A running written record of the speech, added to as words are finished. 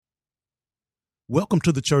Welcome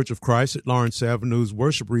to the Church of Christ at Lawrence Avenue's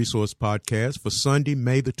Worship Resource Podcast for Sunday,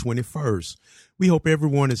 May the 21st. We hope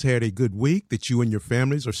everyone has had a good week, that you and your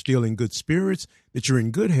families are still in good spirits, that you're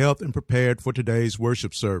in good health and prepared for today's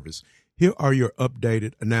worship service. Here are your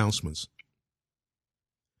updated announcements.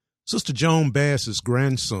 Sister Joan Bass's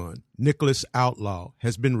grandson, Nicholas Outlaw,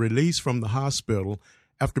 has been released from the hospital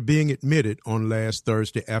after being admitted on last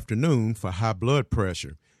Thursday afternoon for high blood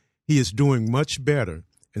pressure. He is doing much better,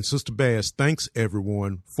 and Sister Bass thanks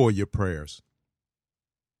everyone for your prayers.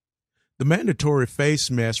 The mandatory face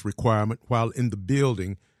mask requirement while in the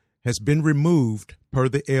building has been removed per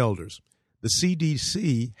the elders. The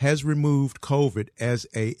CDC has removed COVID as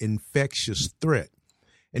an infectious threat.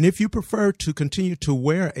 And if you prefer to continue to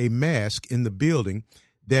wear a mask in the building,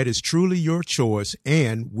 that is truly your choice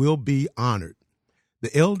and will be honored.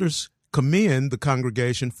 The elders commend the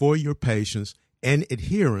congregation for your patience and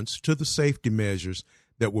adherence to the safety measures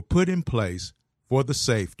that were put in place for the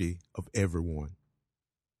safety of everyone.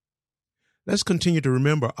 Let's continue to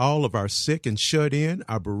remember all of our sick and shut in,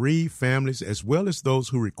 our bereaved families, as well as those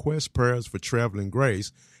who request prayers for traveling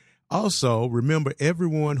grace. Also, remember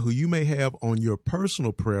everyone who you may have on your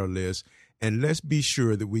personal prayer list, and let's be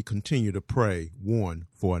sure that we continue to pray one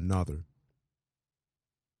for another.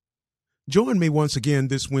 Join me once again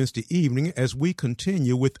this Wednesday evening as we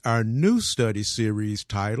continue with our new study series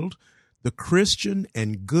titled The Christian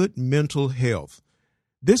and Good Mental Health.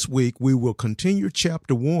 This week, we will continue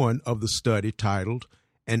Chapter 1 of the study titled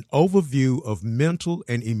An Overview of Mental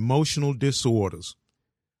and Emotional Disorders.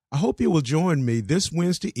 I hope you will join me this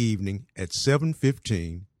Wednesday evening at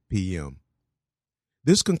 7:15 p.m.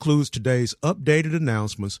 This concludes today's updated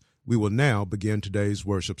announcements. We will now begin today's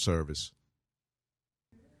worship service.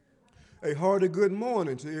 A hearty good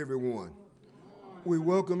morning to everyone. We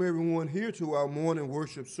welcome everyone here to our morning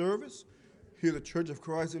worship service. Here, the Church of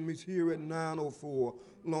Christ meets here at 904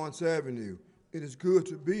 Lawrence Avenue. It is good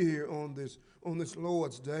to be here on this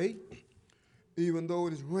Lord's Day. Even though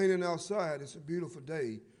it is raining outside, it's a beautiful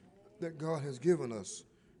day that God has given us.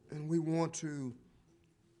 And we want to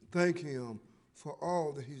thank Him for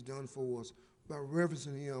all that He's done for us by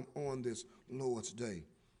reverencing Him on this Lord's Day.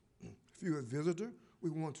 If you're a visitor,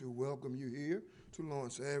 we want to welcome you here to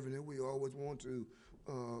Lawrence Avenue. We always want to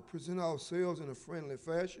present ourselves in a friendly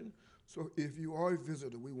fashion. So if you are a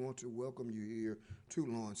visitor, we want to welcome you here to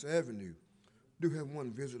Lawrence Avenue. Do have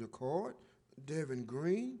one visitor card, Devin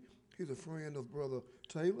Green. He's a friend of Brother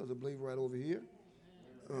Taylor, I believe right over here.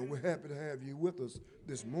 We're happy to have you with us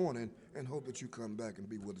this morning and hope that you come back and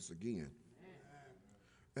be with us again.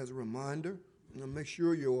 As a reminder, make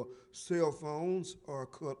sure your cell phones are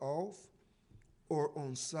cut off or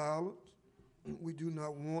on silent. We do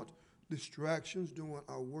not want distractions during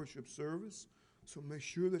our worship service. So make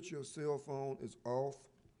sure that your cell phone is off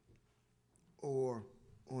or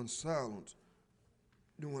on silent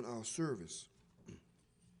during our service.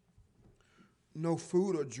 No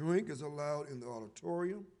food or drink is allowed in the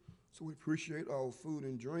auditorium, so we appreciate all food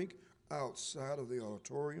and drink outside of the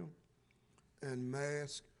auditorium. And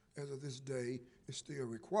mask, as of this day, is still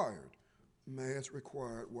required. Mask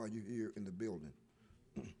required while you're here in the building.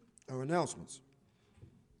 Our announcements.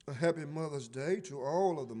 A happy Mother's Day to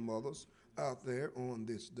all of the mothers out there on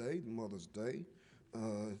this day, Mother's Day.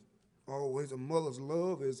 Always a mother's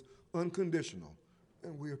love is unconditional,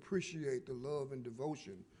 and we appreciate the love and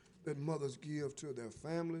devotion that mothers give to their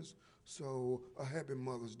families. So a happy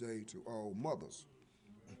Mother's Day to all mothers.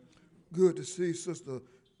 Good to see Sister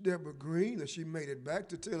Deborah Green, that she made it back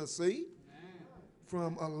to Tennessee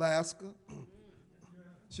from Alaska.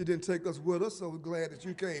 She didn't take us with us, so we're glad that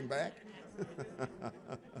you came back.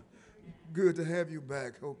 Good to have you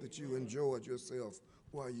back. Hope that you enjoyed yourself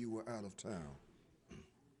while you were out of town.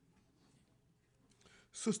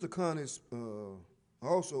 Sister Connie's,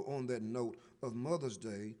 also on that note of Mother's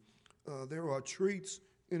Day, there are treats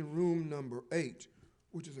in room number 8,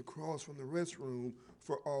 which is across from the restroom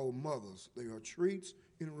for all mothers. There are treats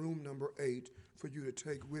in room number 8 for you to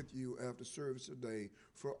take with you after service today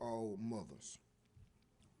for all mothers.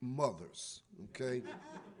 Mothers, okay?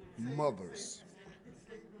 Mothers.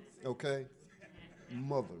 Okay?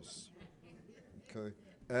 Mothers. Okay?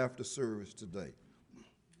 After service today.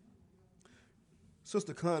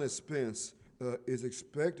 Sister Connie Spence is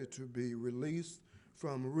expected to be released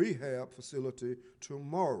from rehab facility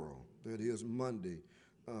tomorrow. That is Monday.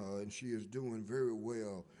 And she is doing very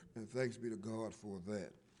well, and thanks be to God for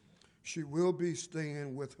that. She will be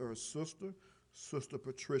staying with her sister, Sister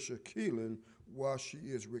Patricia Keelan, while she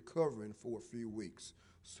is recovering for a few weeks.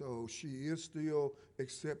 So she is still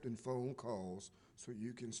accepting phone calls, so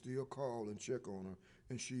you can still call and check on her,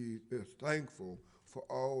 and she is thankful for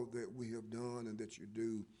all that we have done and that you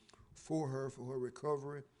do for her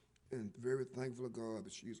recovery, and very thankful to God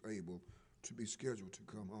that she is able to be scheduled to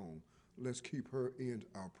come home. Let's keep her in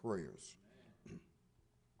our prayers.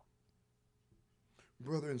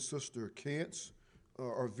 Brother and Sister Kent's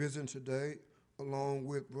are visiting today, along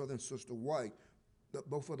with Brother and Sister White.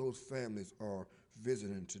 Both of those families are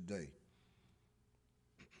visiting today.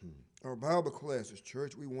 Our Bible classes,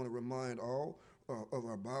 church, we want to remind all of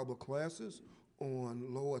our Bible classes on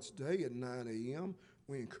Lord's Day at 9 a.m.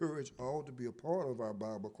 We encourage all to be a part of our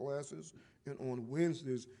Bible classes, and on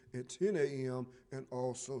Wednesdays at 10 a.m. and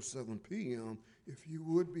also 7 p.m. If you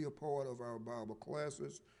would be a part of our Bible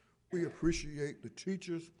classes, we appreciate the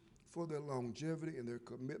teachers for their longevity and their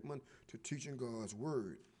commitment to teaching God's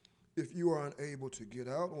Word. If you are unable to get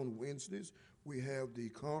out on Wednesdays, we have the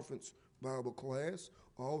conference Bible class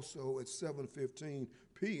also at 7:15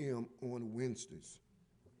 p.m. on Wednesdays.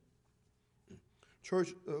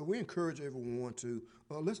 Church, we encourage everyone to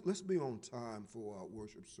let's be on time for our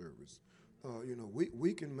worship service.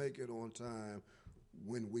 We can make it on time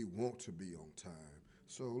when we want to be on time.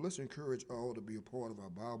 So let's encourage all to be a part of our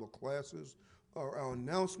Bible classes. Our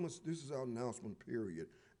announcements, this is our announcement period,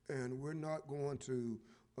 and we're not going to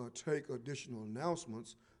take additional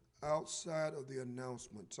announcements outside of the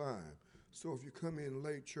announcement time. So if you come in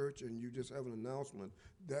late, church, and you just have an announcement,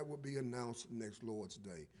 that will be announced next Lord's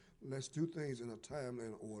Day. Let's do things in a timely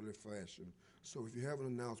and orderly fashion. So if you have an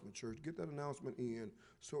announcement, church, get that announcement in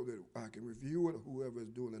so that I can review it, whoever is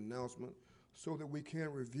doing the announcement, so that we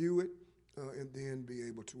can review it and then be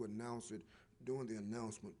able to announce it during the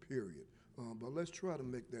announcement period. But let's try to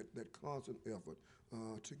make that constant effort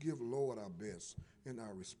to give Lord our best and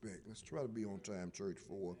our respect. Let's try to be on time, church,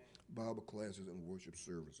 for Bible classes and worship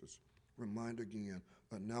services. Reminder again,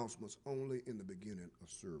 announcements only in the beginning of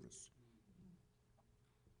service.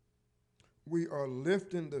 We are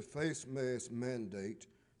lifting the face mask mandate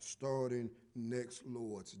starting next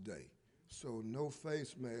Lord's Day. So no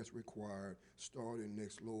face mask required starting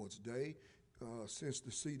next Lord's Day. Since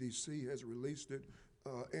the CDC has released it,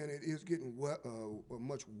 and it is getting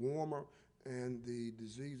much warmer, and the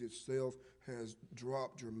disease itself has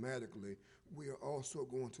dropped dramatically, we are also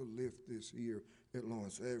going to lift this here at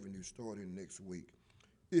Lawrence Avenue starting next week.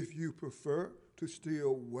 If you prefer to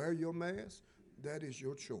still wear your mask, that is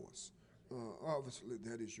your choice. Obviously,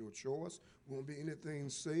 that is your choice. Won't be anything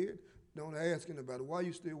said. Don't ask anybody, why are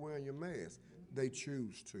you still wearing your mask? They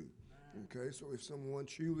choose to. Okay, so if someone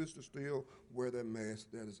chooses to still wear their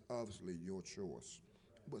mask, that is obviously your choice.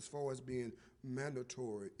 But as far as being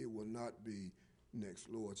mandatory, it will not be next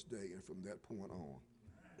Lord's Day and from that point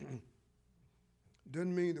on.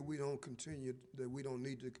 Doesn't mean that we don't continue, that we don't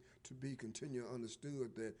need to be continue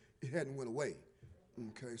understood that it hadn't went away.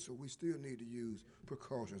 Okay, so we still need to use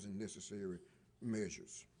precautions and necessary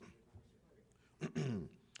measures.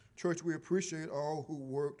 Church, we appreciate all who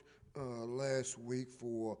worked last week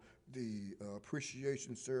for the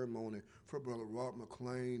appreciation ceremony for Brother Rob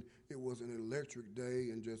McClain. It was an electric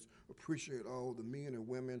day, and just appreciate all the men and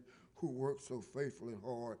women who worked so faithfully and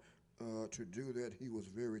hard to do that. He was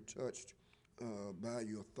very touched by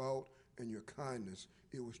your thought and your kindness.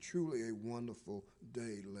 It was truly a wonderful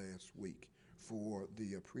day last week for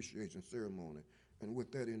the appreciation ceremony. And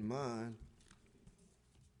with that in mind,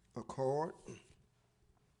 a card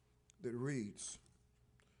that reads,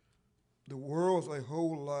 "The world's a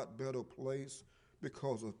whole lot better place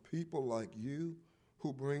because of people like you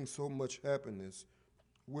who bring so much happiness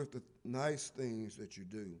with the nice things that you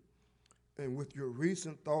do. And with your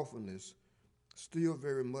recent thoughtfulness still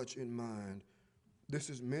very much in mind, this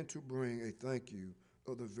is meant to bring a thank you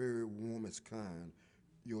of the very warmest kind.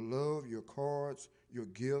 Your love, your cards, your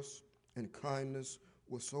gifts, and kindness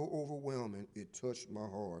was so overwhelming it touched my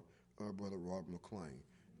heart, Brother Rob McClain.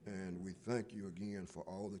 And we thank you again for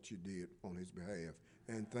all that you did on his behalf,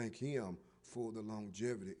 and thank him for the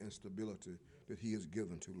longevity and stability that he has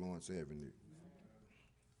given to Lawrence Avenue."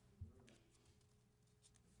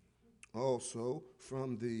 Also,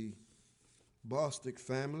 from the Bostic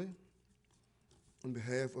family, on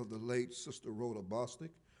behalf of the late Sister Rhoda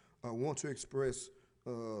Bostic, I want to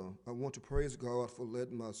praise God for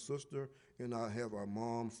letting my sister and I have our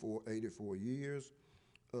mom for 84 years,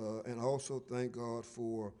 and also thank God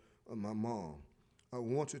for my mom. I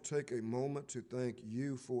want to take a moment to thank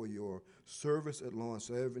you for your service at Lawrence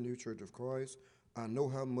Avenue Church of Christ. I know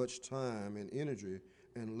how much time and energy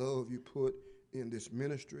and love you put in this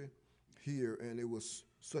ministry here, and it was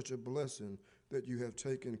such a blessing that you have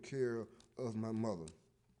taken care of my mother.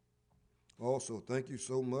 Also, thank you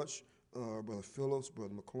so much, Brother Phillips,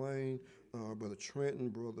 Brother McClain, Brother Trenton,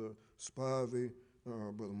 Brother Spivey,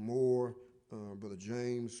 Brother Moore, Brother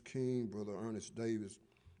James King, Brother Ernest Davis,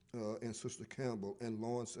 and Sister Campbell, and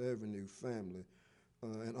Lawrence Avenue family.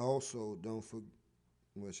 And also,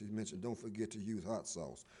 she mentioned don't forget to use hot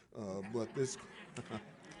sauce. But this,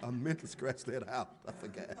 I meant to scratch that out. I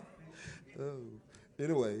forgot.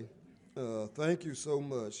 Anyway, thank you so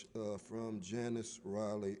much from Janice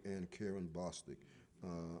Riley and Karen Bostic.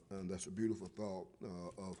 And that's a beautiful thought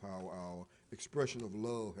of how our expression of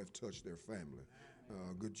love have touched their family.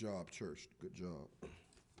 Good job, church. Good job.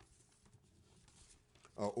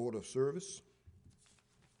 Our order of service.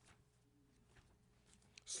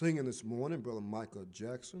 Singing this morning, Brother Micah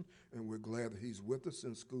Jackson, and we're glad that he's with us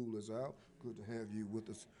since school is out. Good to have you with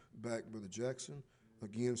us back, Brother Jackson.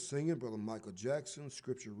 Again, singing, Brother Michael Jackson.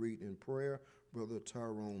 Scripture reading and prayer, Brother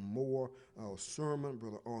Tyrone Moore. Our sermon,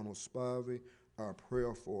 Brother Arnold Spivey. Our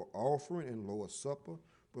prayer for offering and Lord's Supper,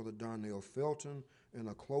 Brother Darnell Felton. And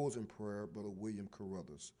our closing prayer, Brother William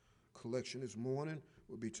Carruthers. Collection this morning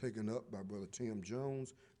will be taken up by Brother Tim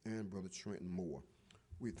Jones and Brother Trenton Moore.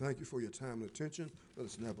 We thank you for your time and attention. Let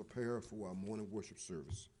us now prepare for our morning worship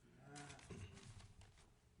service.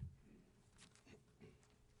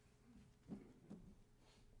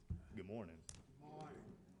 Good morning.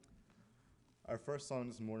 Our first song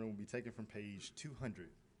this morning will be taken from page 200.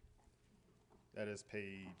 That is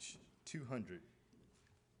page 200.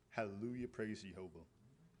 Hallelujah, praise Jehovah.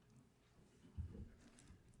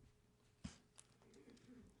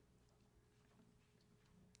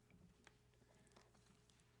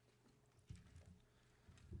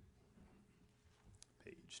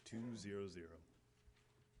 Page 200.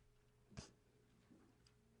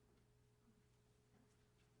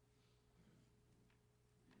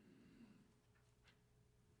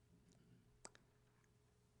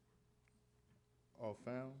 All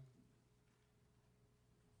found?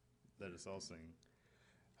 Let us all sing.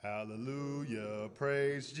 Hallelujah,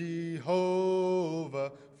 praise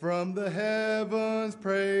Jehovah. From the heavens,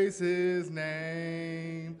 praise his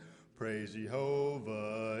name. Praise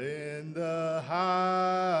Jehovah in the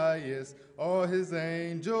highest. All his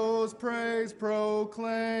angels praise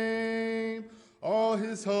proclaim. All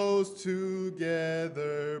his hosts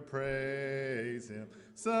together praise him.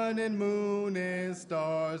 Sun and moon and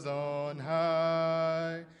stars on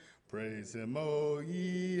high. Praise him, O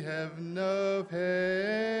ye heaven of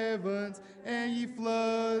heavens, and ye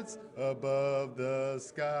floods above the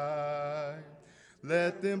sky.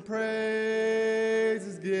 Let them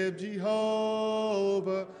praises give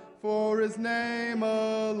Jehovah, for his name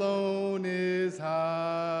alone is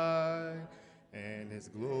high, and his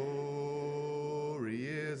glory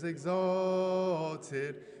is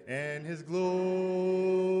exalted, and his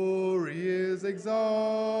glory is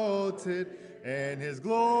exalted, and his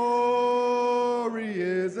glory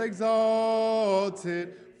is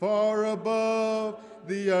exalted far above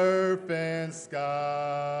the earth and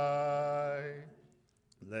sky.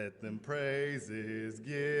 Let them praises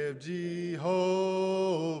give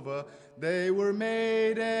Jehovah, they were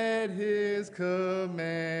made at his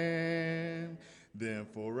command. Then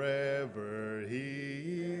forever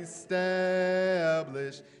he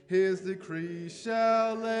established, his decree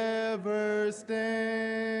shall ever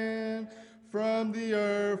stand. From the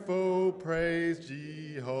earth, oh, praise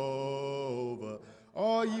Jehovah,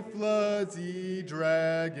 all ye floods, ye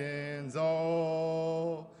dragons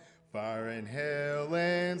all. Fire and hail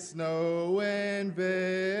and snow and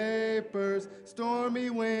vapors, stormy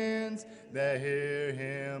winds that hear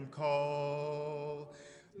him call.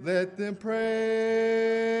 Let them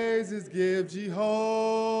praises give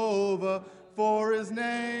Jehovah, for his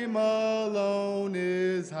name alone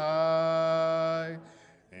is high,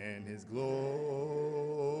 and his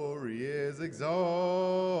glory is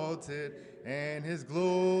exalted, and his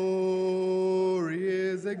glory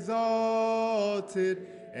is exalted,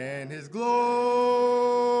 and his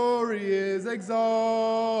glory is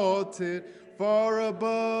exalted far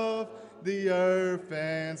above the earth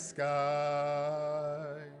and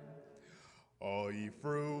sky. All ye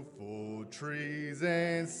fruitful trees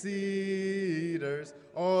and cedars,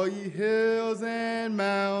 all ye hills and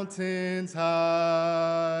mountains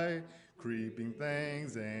high, creeping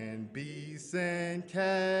things and beasts and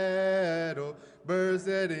cattle, birds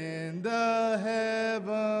that in the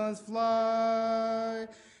heavens fly,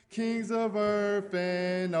 kings of earth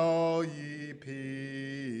and all ye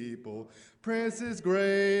people, princes,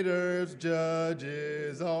 great earth's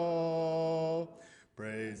judges all.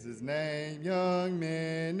 Praise his name, young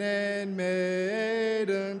men and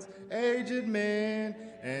maidens, aged men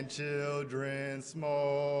and children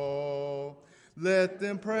small. Let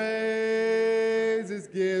them praises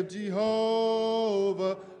give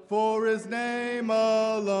Jehovah, for his name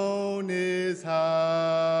alone is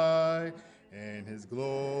high, his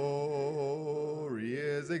glory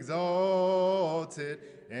is exalted,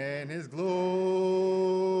 and his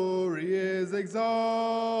glory is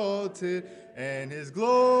exalted, and his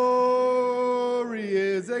glory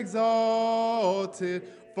is exalted,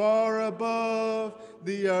 far above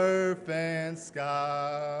the earth and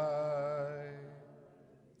sky.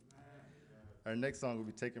 Our next song will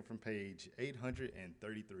be taken from page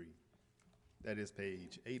 833. That is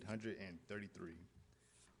page 833.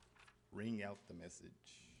 Ring out the message.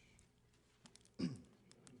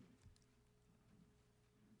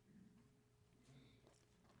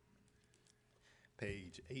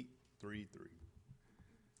 Page 833.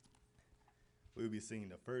 We'll be singing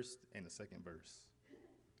the first and the second verse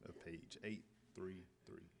of page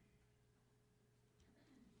 833.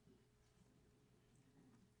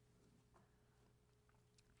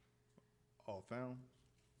 All found?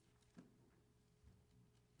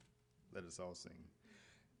 Let us all sing.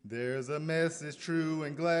 There's a message true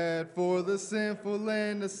and glad for the sinful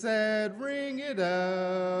and the sad. Ring it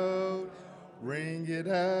out, ring it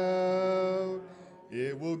out.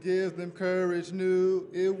 It will give them courage new.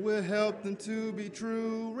 It will help them to be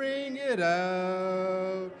true. Ring it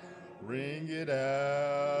out, ring it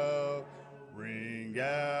out, ring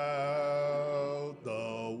out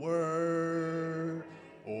the word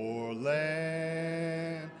o'er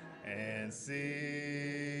land and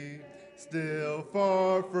sea. Still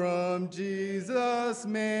far from Jesus,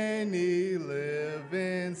 many live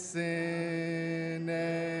in sin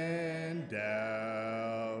and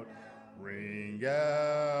doubt. Ring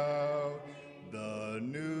out the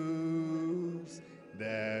news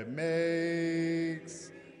that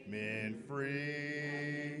makes men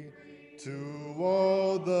free. To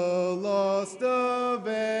all the lost of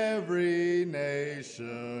every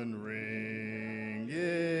nation, ring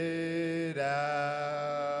it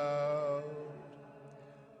out.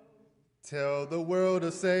 Tell the world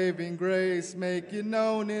of saving grace, make it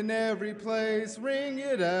known in every place. Ring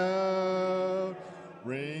it out,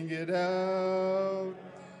 ring it out.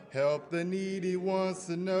 Help the needy ones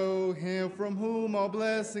to know him from whom all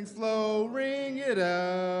blessings flow. Ring it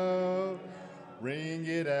out, ring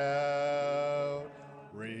it out,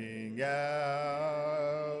 ring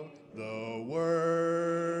out the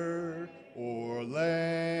word o'er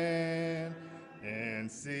land and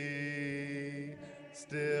sea.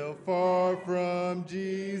 Still far from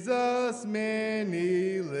Jesus,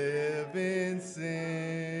 many live in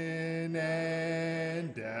sin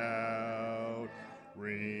and doubt.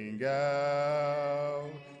 Ring out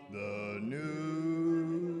the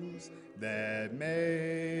news that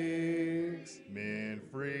makes men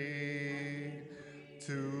free.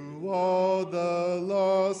 To all the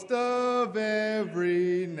lost of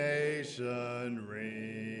every nation,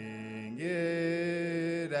 ring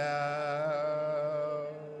it out.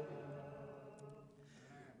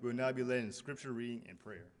 We'll now be led in scripture reading and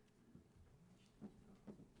prayer.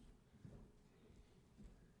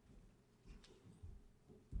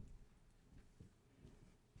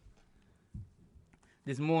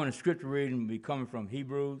 This morning, scripture reading will be coming from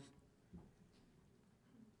Hebrews,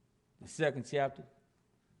 the 2nd chapter,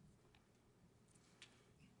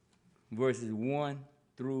 verses 1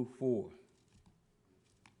 through 4.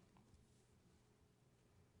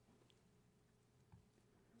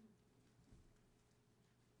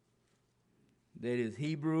 That is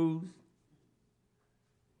Hebrews,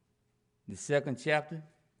 the 2nd chapter,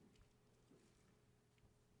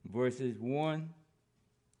 verses 1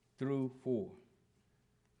 through 4.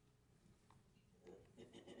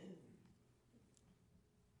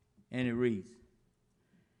 And it reads,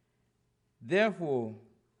 therefore,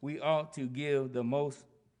 we ought to give the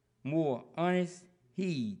more honest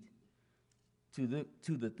heed to the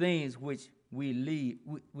things which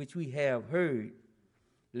we have heard,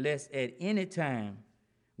 lest at any time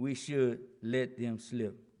we should let them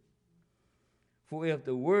slip. For if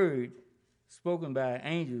the word spoken by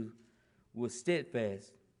angels was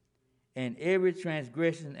steadfast, and every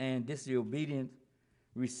transgression and disobedience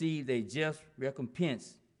received a just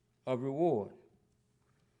recompense of reward,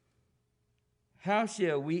 how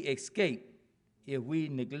shall we escape if we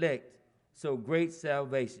neglect so great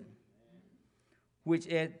salvation, which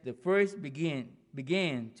at the first began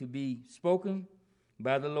to be spoken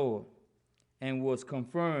by the Lord, and was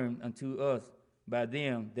confirmed unto us by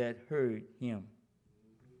them that heard him?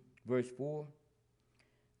 Verse 4,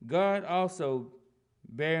 God also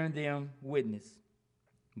bearing them witness,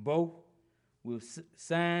 both with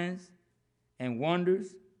signs and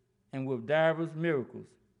wonders, and with divers miracles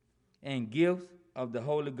and gifts of the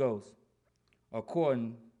Holy Ghost,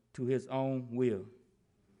 according to his own will.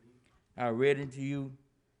 I read unto you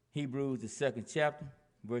Hebrews, the 2nd chapter,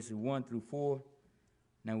 verses 1 through 4,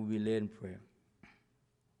 Now we'll be led in prayer.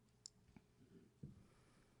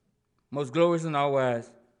 Most glorious and all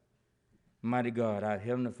wise, mighty God, our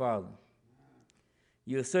Heavenly Father,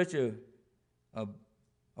 you're such a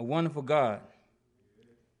wonderful God,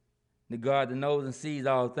 the God that knows and sees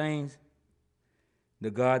all things,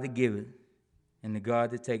 the God that giveth, and the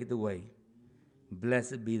God that taketh away.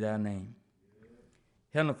 Blessed be thy name.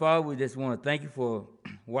 Heavenly Father, we just want to thank you for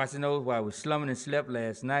watching us while we slumbering and slept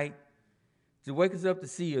last night, to wake us up to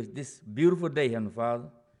see this beautiful day, Heavenly Father.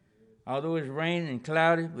 Although it's raining and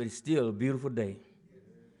cloudy, but it's still a beautiful day.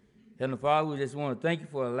 Heavenly Father, we just want to thank you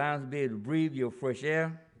for allowing us to be able to breathe your fresh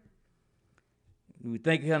air. We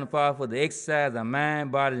thank you, Heavenly Father, for the exercise of our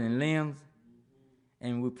mind, body, and limbs.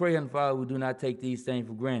 And we pray, Heavenly Father, we do not take these things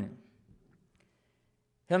for granted.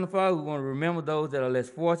 Heavenly Father, we want to remember those that are less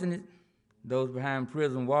fortunate, those behind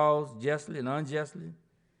prison walls, justly and unjustly,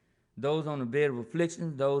 those on the bed of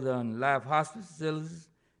affliction, those on life hospice facilities,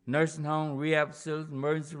 nursing homes, rehab facilities,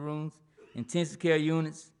 emergency rooms, intensive care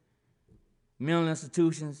units, mental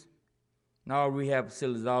institutions, and all rehab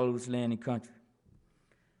facilities all over this land and country.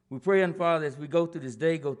 We pray, Heavenly Father, as we go through this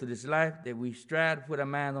day, go through this life, that we strive to put our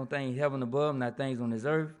minds on things heaven above, not things on this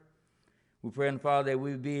earth. We pray, Heavenly Father, that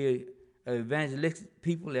we be evangelistic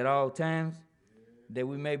people at all times, that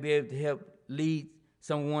we may be able to help lead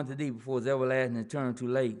someone to thee before it's everlasting and turn too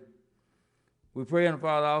late. We pray, Heavenly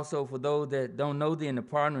Father, also for those that don't know thee and the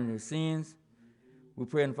pardon of their sins. We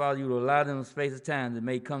pray, Heavenly Father, you will allow them a space of time that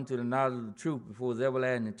may come to the knowledge of the truth before it's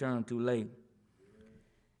everlasting and turn too late.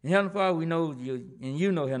 And Heavenly Father, we know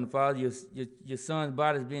you know, Heavenly Father, your son's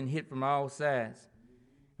body is being hit from all sides.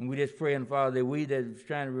 And we just pray, Heavenly Father, that we that is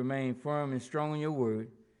trying to remain firm and strong in your word,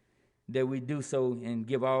 that we do so and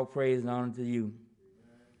give all praise and honor to you.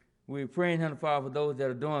 We're praying, Heavenly Father, for those that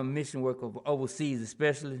are doing mission work overseas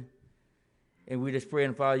especially. And we just pray,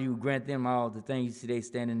 Heavenly Father, you grant them all the things they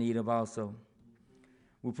stand in need of also.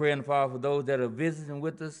 We pray, Heavenly Father, for those that are visiting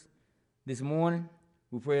with us this morning.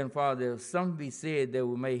 We pray, Heavenly Father, that something be said that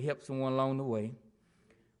may help someone along the way.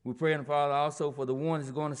 We pray, Heavenly Father, also for the one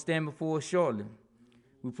that's going to stand before us shortly.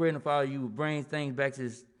 We pray, Heavenly Father, you will bring things back to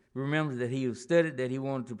his remembrance that he has studied, that he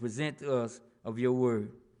wanted to present to us of your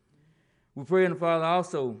word. We pray, Heavenly Father,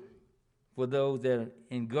 also for those that are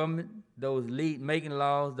in government, those making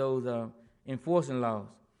laws, those enforcing laws.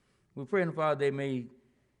 We pray, Heavenly Father, they may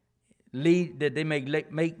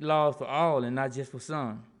make laws for all and not just for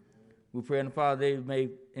some. We pray, Heavenly Father, they may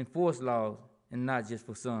enforce laws and not just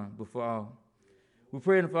for some, but for all. We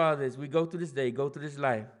pray, Heavenly Father, as we go through this day, go through this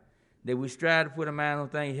life, that we strive to put our mind on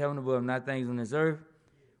things heaven above, not things on this earth.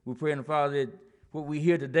 We pray, Heavenly Father, that what we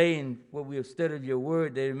hear today and what we have studied your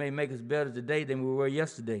word, that it may make us better today than we were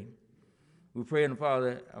yesterday. We pray, Heavenly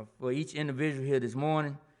Father, for each individual here this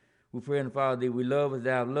morning. We pray, Heavenly Father, that we love as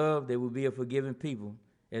thou art loved, that we be a forgiving people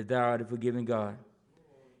as thou art a forgiving God.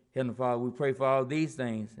 Heavenly Father, we pray for all these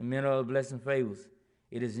things and many other blessings and favors.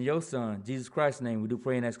 It is in your Son, Jesus Christ's name, we do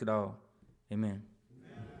pray and ask it all. Amen.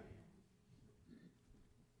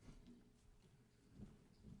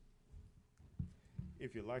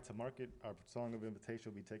 If you'd like to mark it, our song of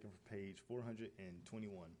invitation will be taken from page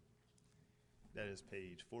 421. That is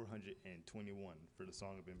page 421 for the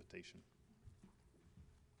song of invitation.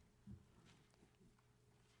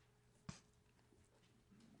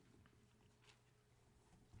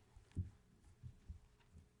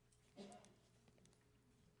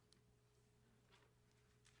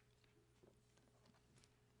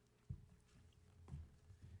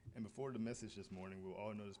 And before the message this morning, we'll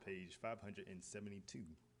all notice page 572.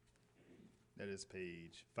 That is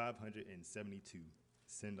page 572,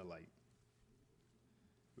 Send a Light.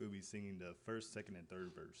 We'll be singing the first, second, and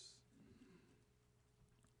third verse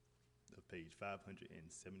of page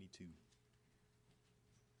 572.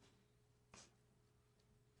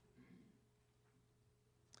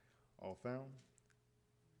 All found?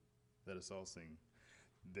 Let us all sing.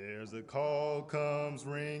 There's a call comes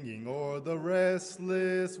ringing o'er the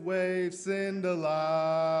restless waves. Send a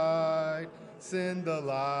light, send a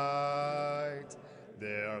light.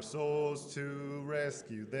 There are souls to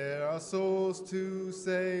rescue, there are souls to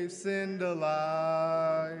save. Send a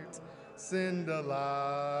light, send a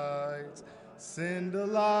light, send a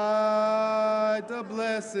light. The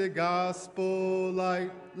blessed gospel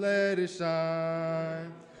light, let it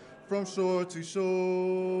shine from shore to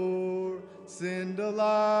shore. Send a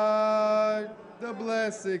light, the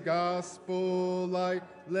blessed gospel light,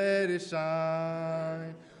 let it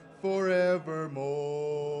shine forevermore.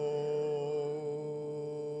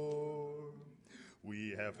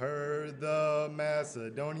 We have heard the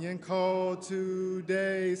Macedonian call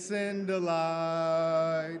today. Send a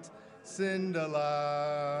light, send a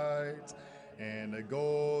light. And a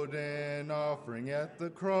golden offering at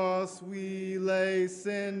the cross we lay.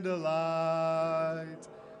 Send a light,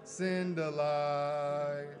 send a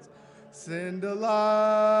light, send a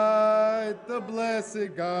light, the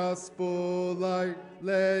blessed gospel light,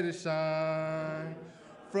 let it shine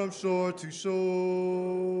from shore to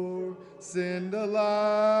shore. Send a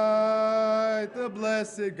light, the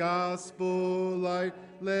blessed gospel light,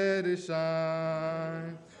 let it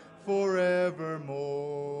shine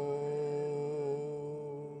forevermore.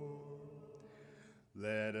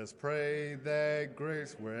 Let us pray that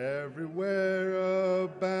grace where everywhere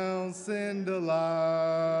abounds. Send a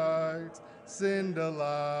light, send a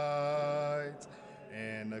light,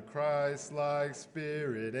 and a Christ-like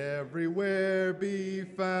spirit everywhere be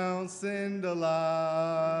found. Send a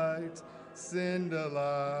light, send a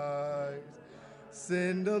light,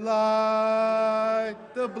 send a light,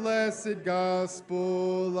 the blessed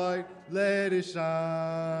gospel light, let it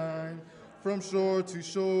shine from shore to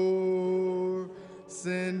shore.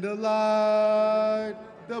 Send a light,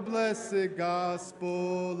 the blessed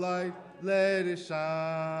gospel light, let it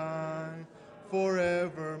shine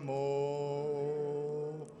forevermore.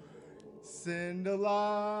 Send a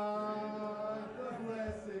light, the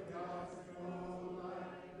blessed gospel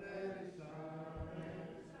light, let it shine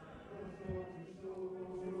from shore to shore.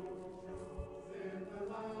 Send a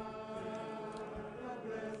light, the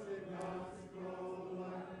blessed gospel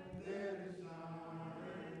light, let it shine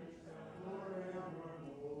forevermore.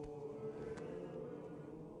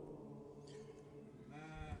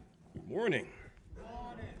 Good morning.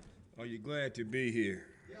 Are you glad to be here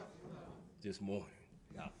this morning?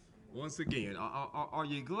 Once again, are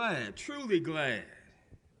you glad, truly glad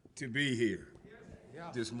to be here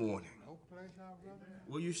this morning?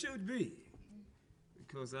 Well, you should be,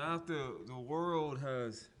 because after the world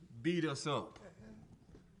has beat us up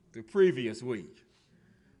the previous week,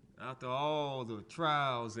 after all the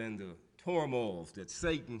trials and the turmoils that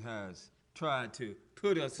Satan has tried to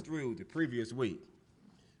put us through the previous week,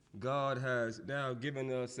 God has now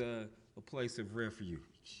given us a place of refuge.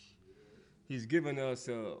 He's given us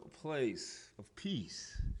a place of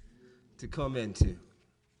peace to come into.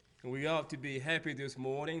 And we ought to be happy this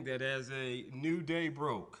morning that as a new day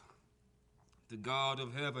broke, the God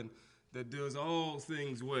of heaven that does all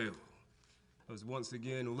things well has once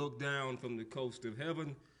again looked down from the coast of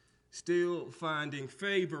heaven, still finding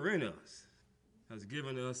favor in us, has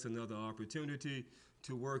given us another opportunity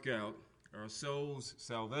to work out our soul's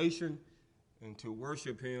salvation and to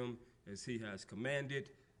worship him as he has commanded,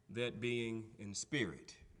 that being in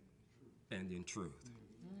spirit and in truth.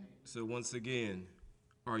 So once again,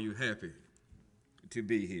 are you happy to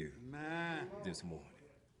be here this morning?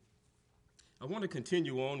 I want to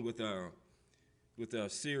continue on with our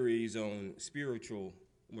series on spiritual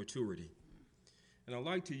maturity. And I'd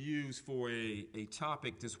like to use for a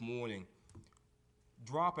topic this morning,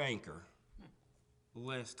 drop anchor,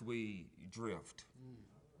 lest we drift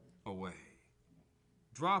away.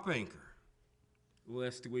 Drop anchor,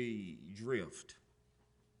 lest we drift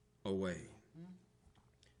away.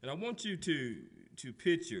 And I want you to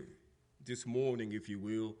picture this morning, if you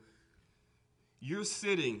will, you're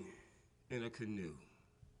sitting in a canoe.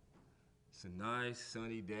 It's a nice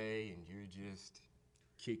sunny day and you're just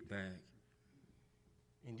kicked back.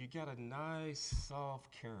 And you got a nice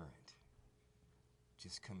soft current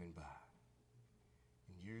just coming by.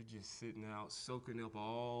 And you're just sitting out soaking up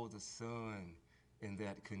all the sun in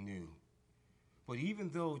that canoe. But even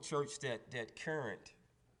though, church, that current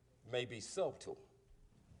may be subtle,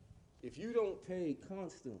 if you don't pay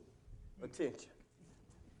constant attention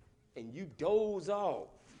and you doze off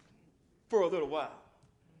for a little while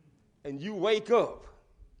and you wake up,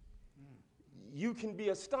 you can be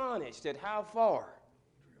astonished at how far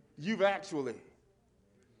you've actually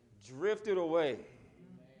drifted away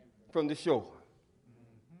from the shore.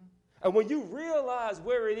 And when you realize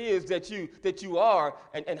where it is that you are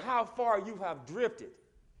and how far you have drifted,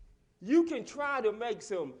 you can try to make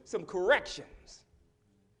some corrections.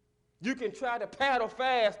 You can try to paddle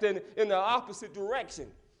fast in the opposite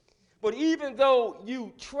direction. But even though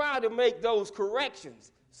you try to make those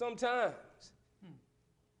corrections, sometimes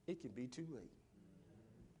it can be too late.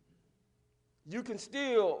 You can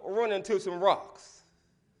still run into some rocks.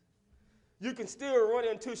 You can still run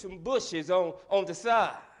into some bushes on the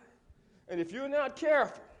side. And if you're not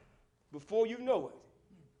careful, before you know it,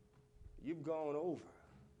 you've gone over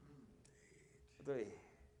the edge.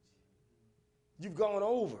 You've gone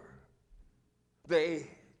over the edge.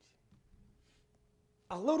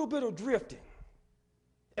 A little bit of drifting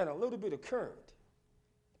and a little bit of current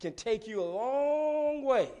can take you a long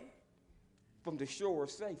way from the shore of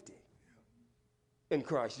safety in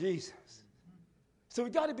Christ Jesus. So we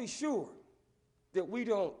got to be sure that we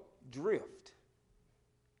don't drift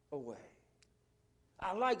away.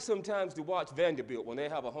 I like sometimes to watch Vanderbilt when they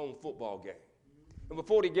have a home football game. And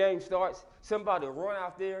before the game starts, somebody will run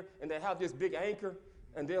out there and they have this big anchor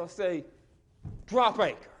and they'll say, drop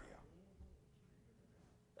anchor.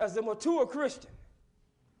 As a mature Christian,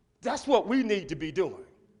 that's what we need to be doing.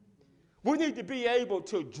 We need to be able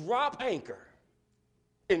to drop anchor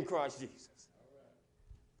in Christ Jesus.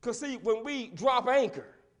 Because see, when we drop anchor,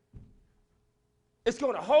 it's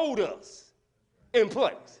going to hold us in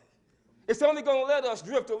place. It's only going to let us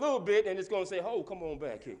drift a little bit, and it's going to say, oh, come on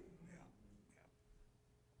back here.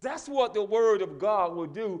 That's what the Word of God will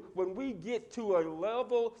do when we get to a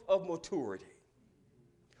level of maturity.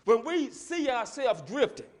 When we see ourselves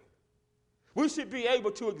drifting, we should be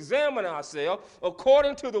able to examine ourselves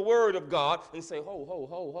according to the Word of God and say,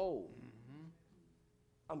 ho.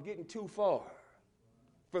 I'm getting too far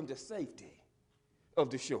from the safety of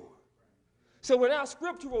the shore. So in our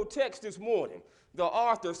scriptural text this morning, the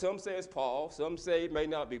author, some say it's Paul, some say it may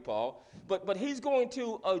not be Paul, but he's going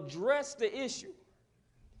to address the issue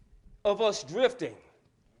of us drifting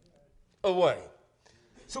away.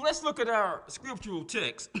 So let's look at our scriptural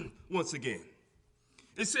text once again.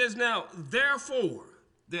 It says now, therefore,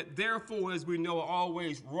 that therefore, as we know,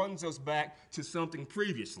 always runs us back to something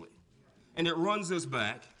previously. And it runs us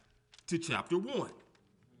back to chapter 1.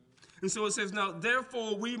 And so it says, now,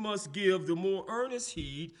 therefore, we must give the more earnest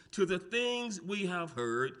heed to the things we have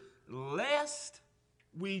heard, lest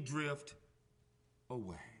we drift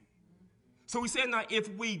away. So he said, now, if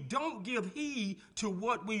we don't give heed to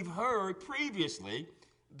what we've heard previously,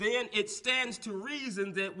 then it stands to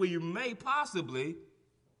reason that we may possibly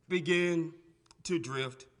begin to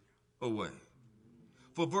drift away.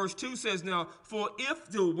 For verse 2 says, now, for if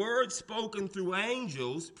the word spoken through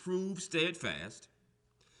angels proved steadfast,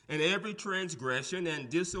 and every transgression and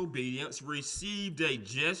disobedience received a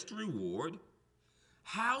just reward,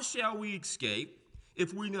 how shall we escape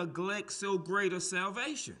if we neglect so great a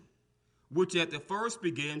salvation, which at the first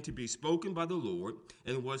began to be spoken by the Lord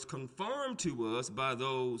and was confirmed to us by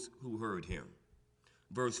those who heard him?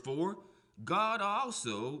 Verse 4, God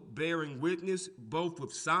also bearing witness both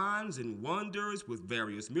with signs and wonders, with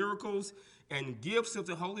various miracles and gifts of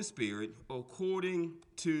the Holy Spirit according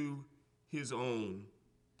to his own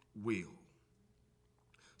will.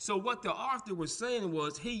 So what the author was saying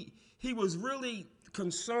was he was really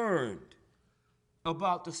concerned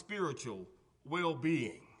about the spiritual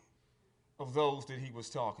well-being of those that he was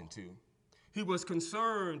talking to. He was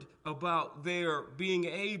concerned about their being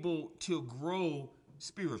able to grow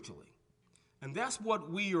spiritually. And that's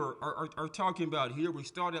what we are talking about here. We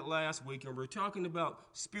started last week, and we're talking about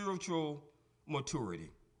spiritual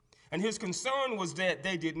maturity. And his concern was that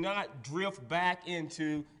they did not drift back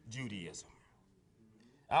into Judaism.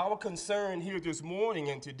 Our concern here this morning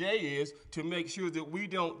and today is to make sure that we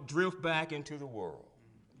don't drift back into the world.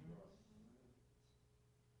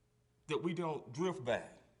 That we don't drift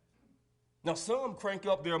back. Now, some crank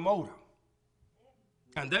up their motor,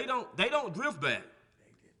 and they don't drift back.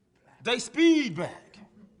 They speed back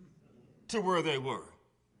to where they were.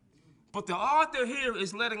 But the author here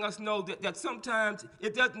is letting us know that sometimes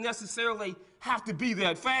it doesn't necessarily have to be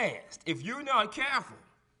that fast. If you're not careful,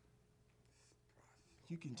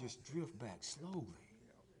 you can just drift back slowly.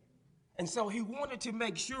 And so he wanted to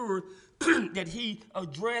make sure that he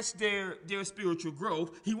addressed their spiritual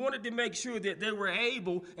growth. He wanted to make sure that they were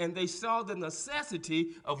able and they saw the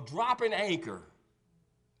necessity of dropping anchor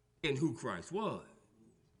in who Christ was.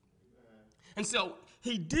 And so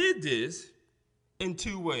he did this in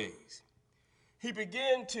two ways. He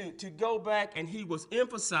began to go back and he was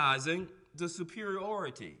emphasizing the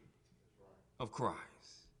superiority of Christ.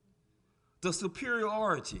 The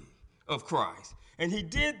superiority of Christ. And he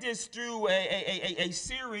did this through a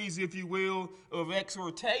series, if you will, of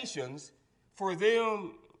exhortations for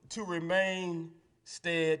them to remain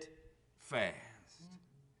steadfast.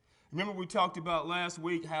 Remember we talked about last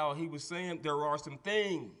week how he was saying there are some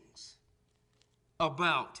things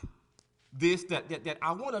about this that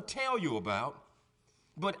I want to tell you about,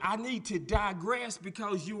 but I need to digress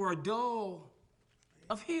because you are dull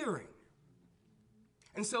of hearing.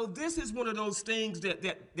 And so this is one of those things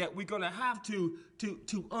that we're going to have to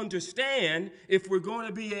understand if we're going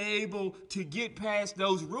to be able to get past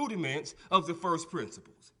those rudiments of the first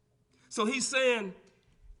principles. So he's saying,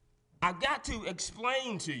 I got to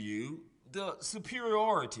explain to you the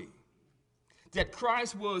superiority, that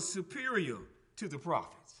Christ was superior to the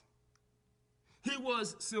prophets. He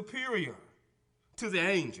was superior to the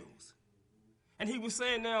angels. And he was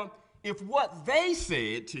saying now, if what they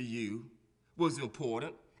said to you was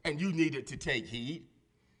important, and you needed to take heed,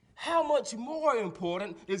 how much more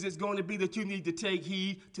important is it going to be that you need to take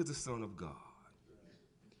heed to the Son of God?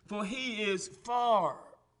 For he is far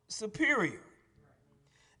superior.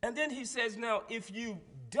 And then he says, now, if you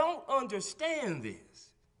don't understand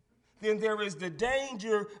this, then there is the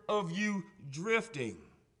danger of you drifting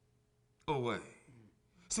away.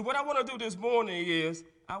 So what I want to do this morning is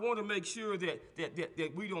I want to make sure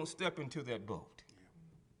that we don't step into that boat.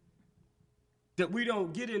 That we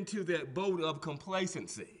don't get into that boat of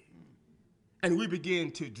complacency and we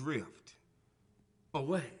begin to drift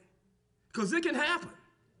away. Because it can happen.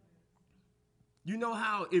 You know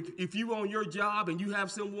how if you're on your job and you have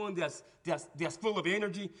someone that's full of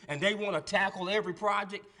energy and they want to tackle every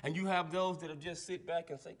project, and you have those that'll just sit back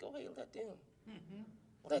and say, go ahead,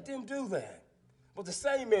 let them do that. But the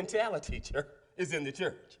same mentality, church, is in the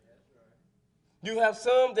church. You have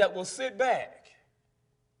some that will sit back,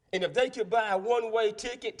 and if they could buy a one-way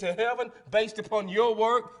ticket to heaven based upon your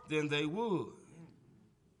work, then they would.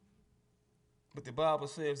 But the Bible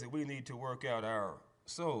says that we need to work out our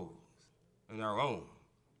souls and our own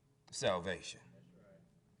salvation.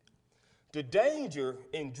 The danger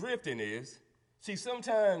in drifting is, see,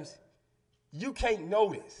 sometimes you can't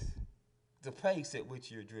notice the pace at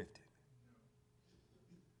which you're drifting.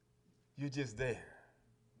 You're just there.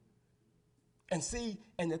 And see,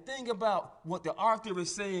 and the thing about what the author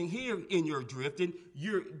is saying here in your drifting,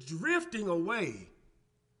 you're drifting away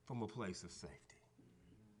from a place of safety.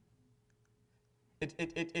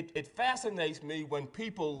 It fascinates me when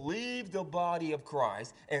people leave the body of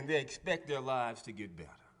Christ and they expect their lives to get better.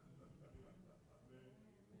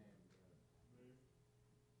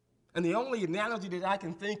 And the only analogy that I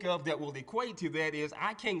can think of that will equate to that is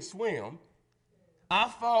I can't swim. I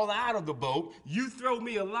fall out of the boat, you throw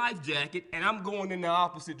me a life jacket, and I'm going in the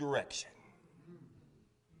opposite direction.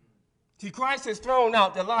 See, Christ has thrown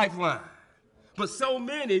out the lifeline, but so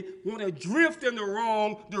many want to drift in the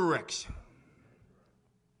wrong direction.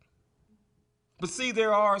 But see,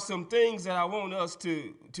 there are some things that I want us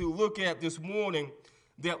to look at this morning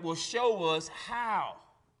that will show us how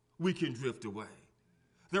we can drift away.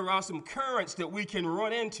 There are some currents that we can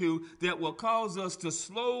run into that will cause us to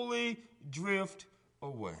slowly drift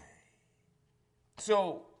away.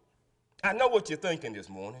 So, I know what you're thinking this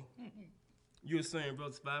morning. You're saying,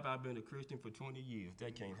 Brother Spivey, I've been a Christian for 20 years.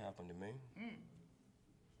 That can't happen to me.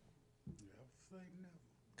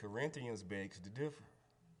 Corinthians begs to differ.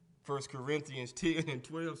 1 Corinthians 10 and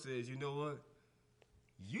 12 says, you know what?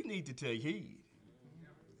 You need to take heed.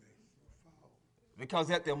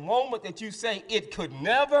 Because at the moment that you say it could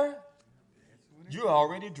never, you're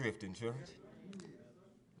already drifting, church.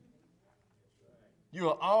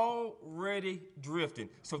 You're already drifting.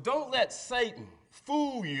 So don't let Satan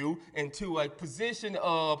fool you into a position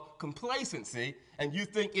of complacency and you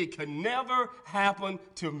think it can never happen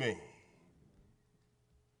to me.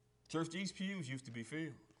 Church, these pews used to be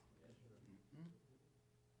filled.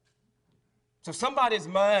 So somebody's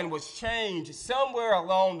mind was changed somewhere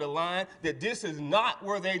along the line that this is not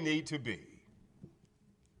where they need to be.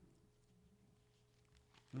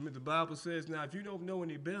 Remember, the Bible says, now, if you don't know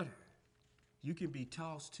any better, you can be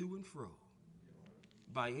tossed to and fro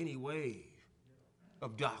by any wave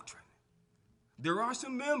of doctrine. There are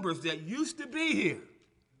some members that used to be here,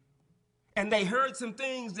 and they heard some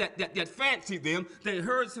things that fancied them. They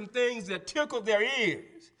heard some things that tickled their ears.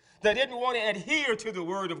 They didn't want to adhere to the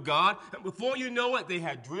word of God, and before you know it, they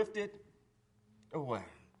had drifted away.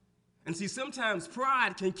 And see, sometimes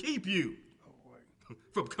pride can keep you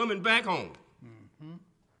from coming back home.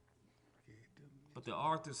 But the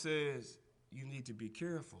author says you need to be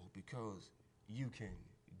careful because you can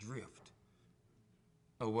drift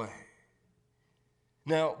away.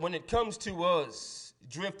 Now, when it comes to us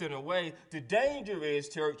drifting away, the danger is,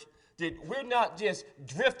 church, that we're not just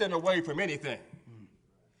drifting away from anything.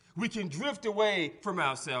 We can drift away from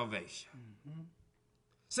our salvation.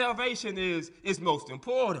 Salvation is most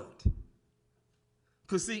important.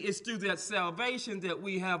 Because, see, it's through that salvation that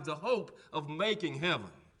we have the hope of making heaven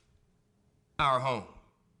our home.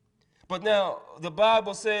 But now, the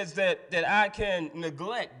Bible says that I can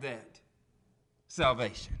neglect that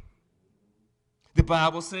salvation. The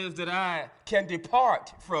Bible says that I can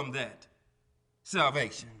depart from that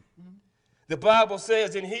salvation. The Bible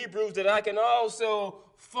says in Hebrews that I can also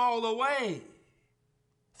fall away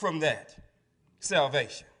from that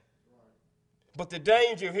salvation. But the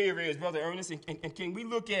danger here is, Brother Ernest, and can we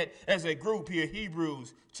look at, as a group here,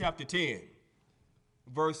 Hebrews chapter 10,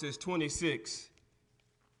 verses 26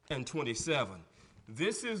 and 27.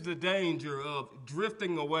 This is the danger of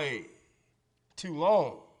drifting away too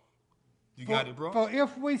long. You got it, bro? For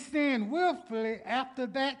if we sin willfully, after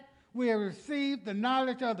that we have received the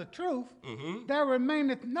knowledge of the truth, there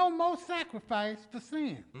remaineth no more sacrifice for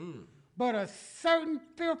sin, but a certain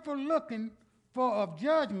fearful looking for of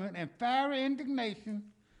judgment and fiery indignation,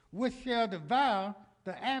 which shall devour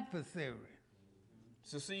the adversary.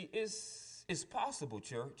 So see, it's possible,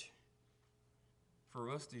 church, for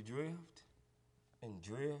us to drift and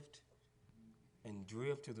drift and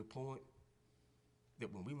drift to the point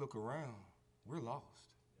that when we look around, we're lost.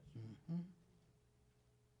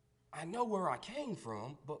 I know where I came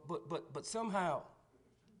from, but somehow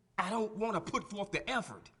I don't want to put forth the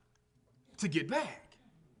effort to get back.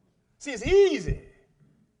 See, it's easy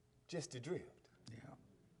just to drift. Yeah.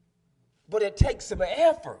 But it takes some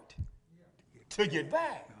effort to get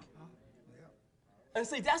back. And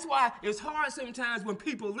see, that's why it's hard sometimes when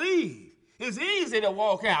people leave. It's easy to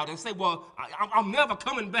walk out and say, well, I'm never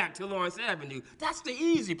coming back to Lawrence Avenue. That's the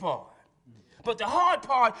easy part. But the hard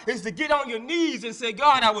part is to get on your knees and say,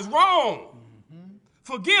 God, I was wrong.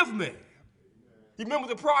 Forgive me. You remember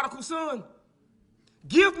the prodigal son?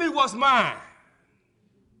 Give me what's mine.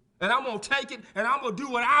 And I'm going to take it and I'm going to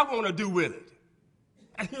do what I want to do with it.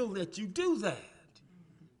 And he'll let you do that.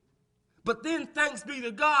 But then thanks be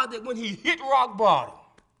to God that when he hit rock bottom,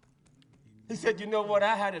 he said, you know what,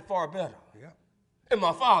 I had it far better in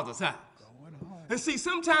my father's house. And see,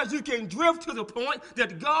 sometimes you can drift to the point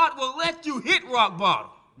that God will let you hit rock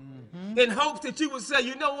bottom in hopes that you will say,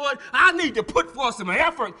 you know what, I need to put forth some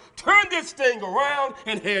effort, turn this thing around,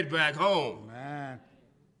 and head back home. Man.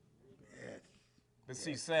 Yes. But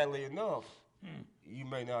see, sadly enough, you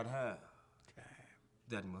may not have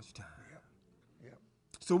that much time.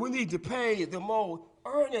 So we need to pay the more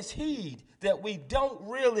earnest heed that we don't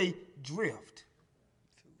really drift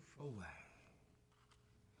away.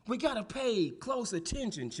 We got to pay close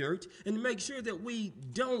attention, church, and make sure that we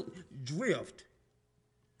don't drift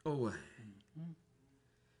away.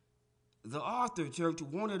 The author, church,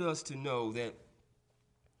 wanted us to know that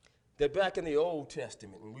back in the Old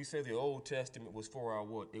Testament, when we say the Old Testament was for our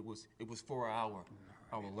what? It was for our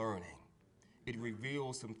learning. It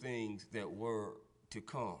revealed some things that were to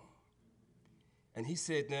come. And he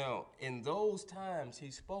said, now, in those times, he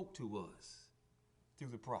spoke to us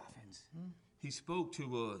through the prophets. He spoke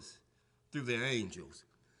to us through the angels.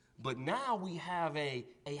 But now we have a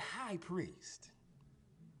high priest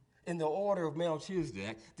in the order of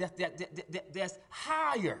Melchizedek that's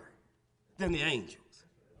higher than the angels.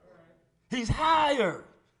 He's higher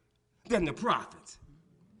than the prophets.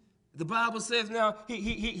 The Bible says now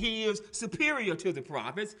he is superior to the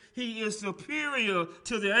prophets. He is superior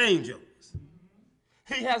to the angels.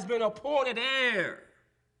 He has been appointed heir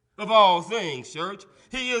of all things, church.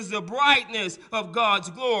 He is the brightness of God's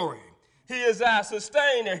glory. He is our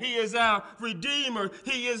sustainer. He is our redeemer.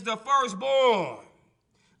 He is the firstborn.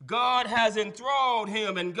 God has enthralled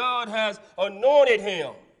him and God has anointed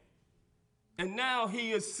him. And now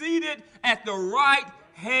he is seated at the right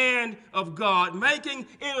hand of God, making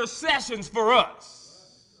intercessions for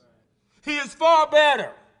us. He is far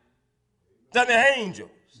better than the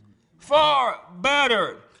angels, far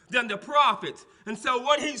better than the prophets. And so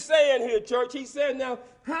what he's saying here, church, he's saying now,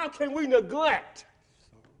 how can we neglect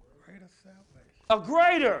a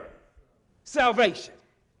greater salvation?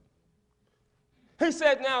 He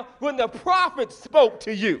said now, when the prophets spoke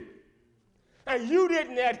to you, and you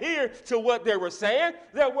didn't adhere to what they were saying,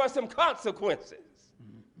 there were some consequences.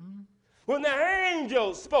 When the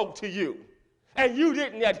angels spoke to you and you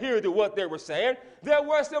didn't adhere to what they were saying, there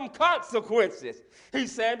were some consequences.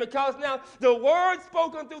 He's saying because now the word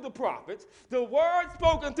spoken through the prophets, the word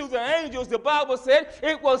spoken through the angels, the Bible said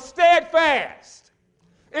it was steadfast.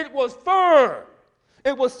 It was firm.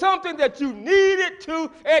 It was something that you needed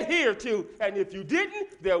to adhere to. And if you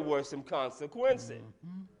didn't, there were some consequences.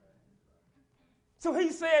 So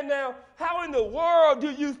he's saying now, how in the world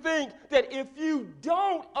do you think that if you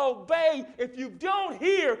don't obey, if you don't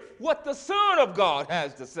hear what the Son of God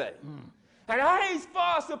has to say, and he's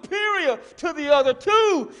far superior to the other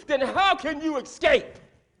two, then how can you escape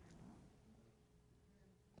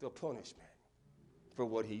the punishment for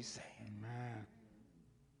what he's saying? Man.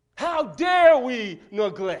 How dare we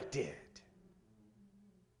neglect it?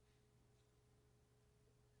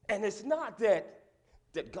 And it's not that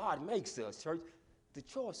God makes us, church. The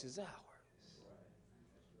choice is ours.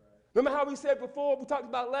 Remember how we said before, we talked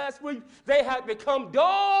about last week, they had become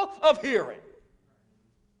dull of hearing.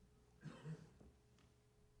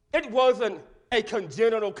 It wasn't a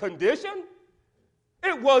congenital condition.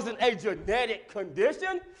 It wasn't a genetic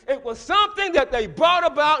condition. It was something that they brought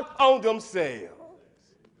about on themselves.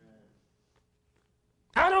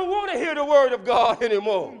 I don't want to hear the word of God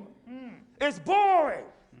anymore. It's boring.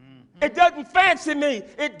 It doesn't fancy me.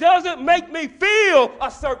 It doesn't make me feel a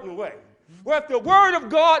certain way. Well, if the Word of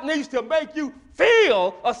God needs to make you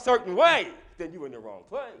feel a certain way, then you're in the wrong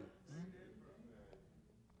place.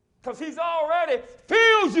 Because he's already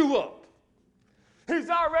filled you up. He's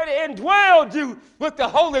already indwelled you with the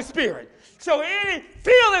Holy Spirit. So any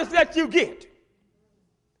feelings that you get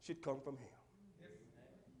should come from him.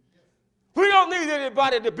 We don't need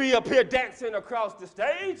anybody to be up here dancing across the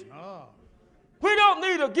stage. No. We don't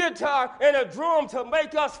need a guitar and a drum to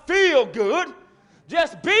make us feel good.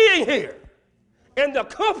 Just being here in the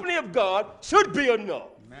company of God should be enough.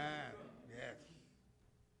 Man, yes.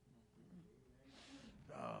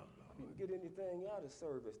 You didn't get anything out of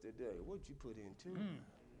service today. What'd you put into it?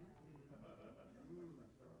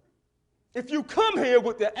 If you come here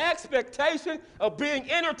with the expectation of being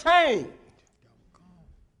entertained,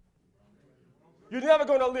 you're never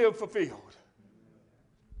going to live fulfilled.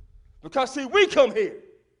 Because, see, we come here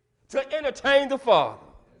to entertain the Father.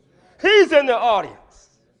 He's in the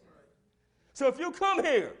audience. So if you come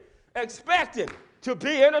here expecting to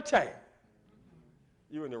be entertained,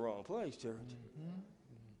 you're in the wrong place, church.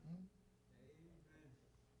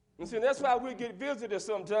 And see, that's why we get visitors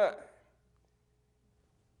sometimes.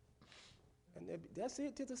 And that's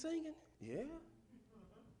it to the singing? Yeah.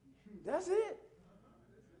 That's it.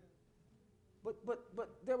 But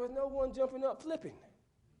there was no one jumping up flipping.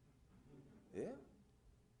 Yeah.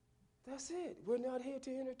 That's it. We're not here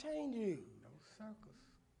to entertain you. No circus.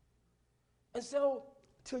 And so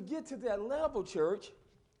to get to that level, church,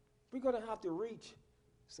 we're going to have to reach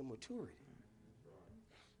some maturity.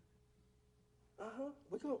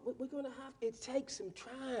 We're going to have, it takes some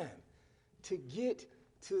time to get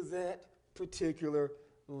to that particular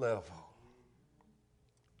level.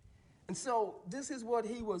 And so this is what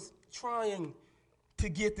he was trying to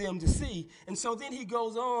get them to see. And so then he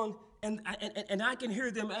goes on, and I can hear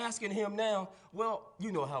them asking him now, well,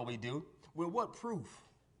 you know how we do. Well, what proof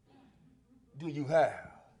do you have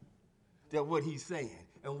that what he's saying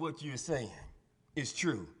and what you're saying is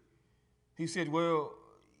true? He said, well,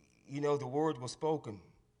 you know, the word was spoken,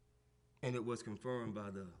 and it was confirmed by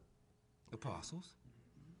the apostles.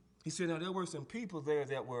 He said, now, there were some people there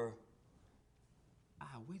that were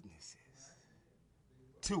eyewitnesses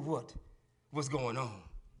to what was going on.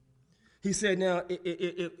 He said, now,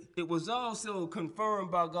 it was also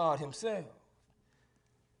confirmed by God himself.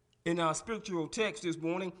 In our scriptural text this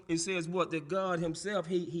morning, it says what? That God himself,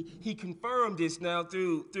 he confirmed this now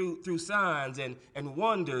through signs and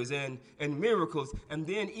wonders and miracles, and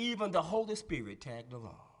then even the Holy Spirit tagged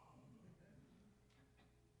along.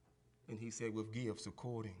 And he said, with gifts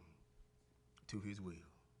according to his will.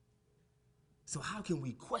 So how can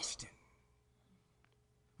we question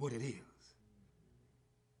what it is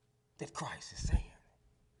that Christ is saying?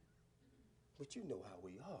 But you know how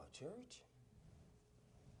we are, church.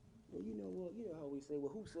 Well, you know what? You know how we say,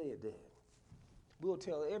 well, who said that? We'll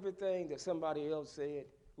tell everything that somebody else said.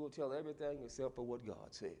 We'll tell everything except for what God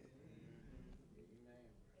said.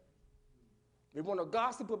 We want to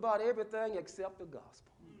gossip about everything except the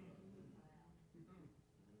gospel.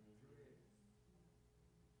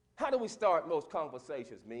 How do we start most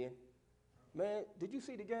conversations, men? Man, did you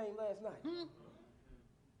see the game last night?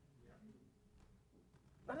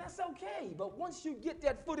 Now, that's okay, but once you get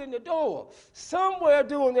that foot in the door, somewhere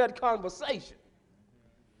during that conversation,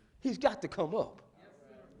 he's got to come up.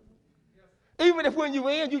 Even if when you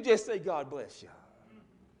in, you just say, God bless you.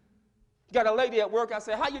 Got a lady at work, I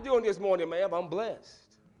say, how you doing this morning, ma'am? I'm blessed.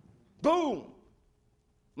 Boom.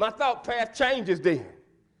 My thought path changes then.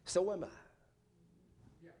 So am I.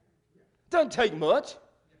 Doesn't take much.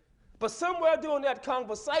 But somewhere during that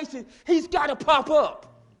conversation, he's got to pop up.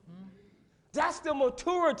 That's the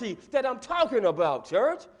maturity that I'm talking about,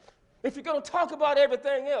 church. If you're going to talk about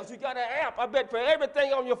everything else, you got an app, I bet, for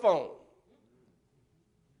everything on your phone.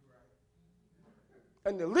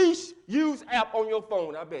 And the least used app on your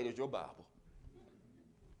phone, I bet, is your Bible.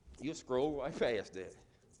 You scroll right past that.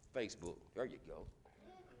 Facebook. There you go.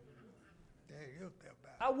 There you go.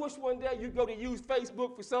 I wish one day you'd go to use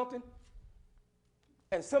Facebook for something,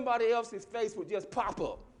 and somebody else's face would just pop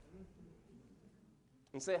up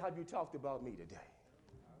and say, have you talked about me today?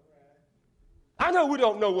 I know we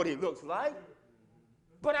don't know what he looks like,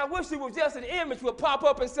 but I wish it was just an image would pop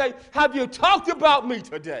up and say, have you talked about me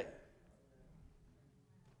today?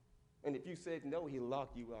 And if you said no, he'll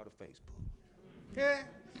lock you out of Facebook. Yeah.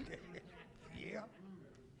 Yeah.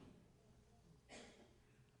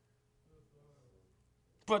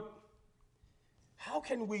 But how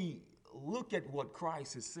can we look at what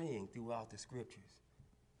Christ is saying throughout the scriptures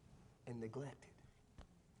and neglect it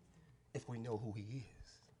if we know who he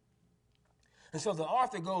is? And so the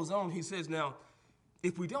author goes on, he says, now,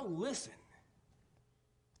 if we don't listen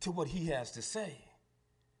to what he has to say,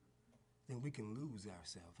 then we can lose our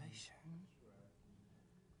salvation.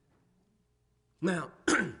 Now,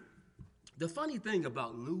 the funny thing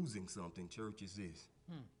about losing something, church, is this.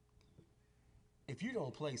 If you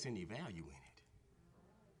don't place any value in it,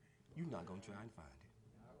 you're not going to try and find it.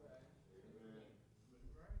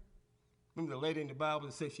 Remember the lady in the Bible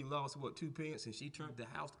that said she lost, 2 pence, and she turned the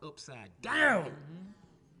house upside down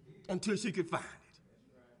until she could find it.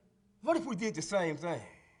 What if we did the same thing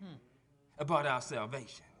about our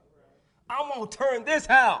salvation? I'm going to turn this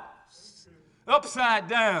house upside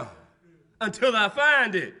down until I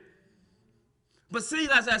find it. But see,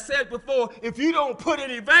 as I said before, if you don't put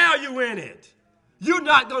any value in it, you're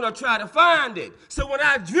not going to try to find it. So when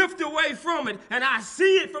I drift away from it and I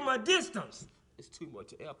see it from a distance, it's too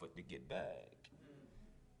much effort to get back.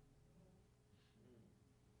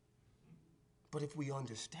 But if we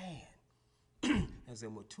understand, as a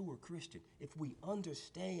mature Christian, if we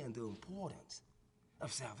understand the importance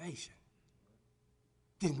of salvation,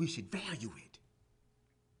 then we should value it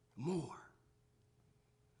more.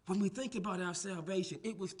 When we think about our salvation,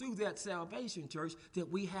 it was through that salvation, church, that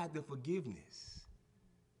we had the forgiveness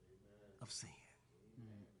of sin.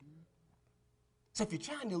 So if you're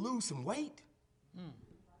trying to lose some weight,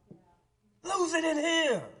 lose it in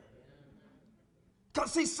here.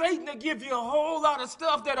 Because, see, Satan will give you a whole lot of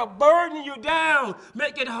stuff that'll burden you down,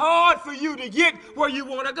 make it hard for you to get where you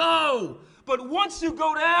want to go. But once you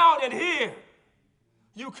go down in here,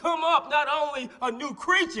 you come up not only a new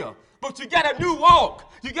creature, but you got a new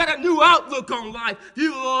walk. You got a new outlook on life.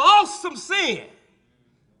 You lost some sin.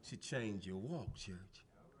 Should change your walk, church.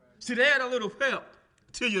 Should add a little help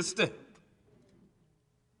to your step.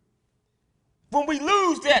 When we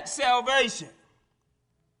lose that salvation,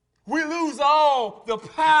 we lose all the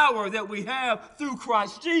power that we have through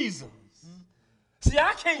Christ Jesus. See,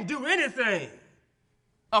 I can't do anything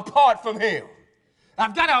apart from him.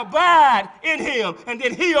 I've got to abide in him, and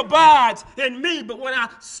then he abides in me. But when I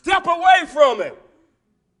step away from him,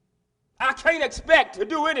 I can't expect to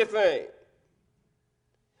do anything.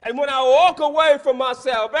 And when I walk away from my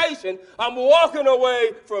salvation, I'm walking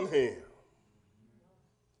away from him.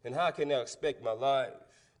 And how can I expect my life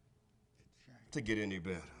to get any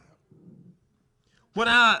better? When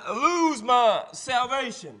I lose my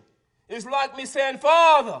salvation, it's like me saying,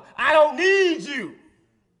 Father, I don't need you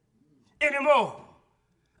anymore.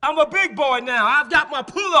 I'm a big boy now. I've got my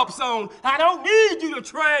pull-ups on. I don't need you to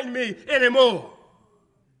train me anymore.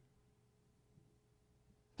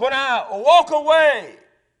 When I walk away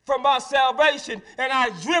from my salvation and I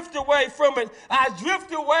drift away from it, I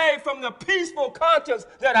drift away from the peaceful conscience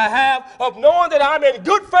that I have of knowing that I'm in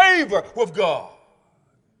good favor with God.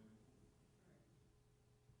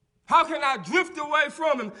 How can I drift away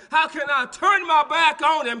from him? How can I turn my back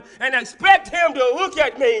on him and expect him to look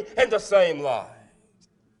at me in the same light?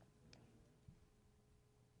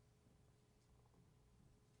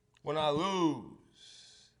 When I lose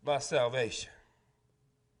my salvation,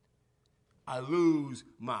 I lose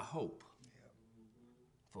my hope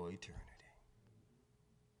for eternity.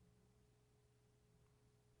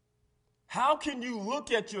 How can you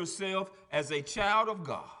look at yourself as a child of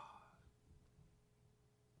God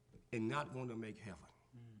and not want to make heaven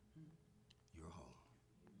your home?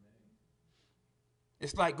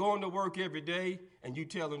 It's like going to work every day and you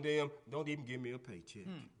telling them, don't even give me a paycheck.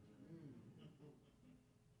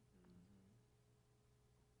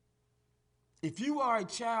 If you are a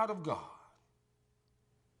child of God,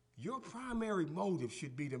 your primary motive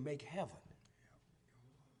should be to make heaven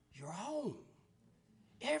your home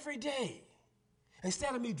every day.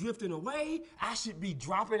 Instead of me drifting away, I should be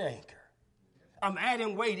dropping anchor. I'm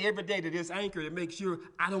adding weight every day to this anchor to make sure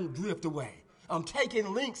I don't drift away. I'm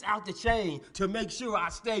taking links out the chain to make sure I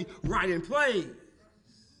stay right in place.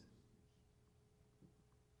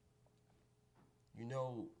 You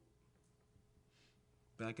know,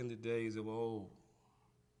 back in the days of old,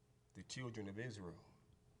 the children of Israel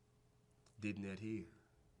didn't adhere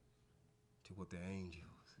to what the angels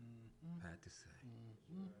had to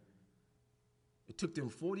say. It took them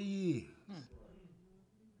 40 years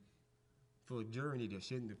for a journey that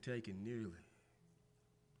shouldn't have taken nearly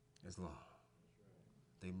as long.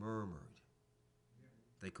 They murmured.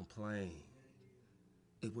 They complained.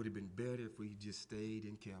 It would have been better if we just stayed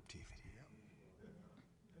in captivity.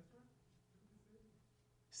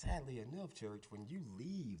 Sadly enough, church, when you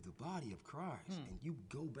leave the body of Christ and you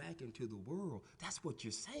go back into the world, that's what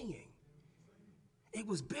you're saying. It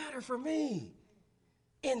was better for me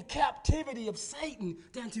in captivity of Satan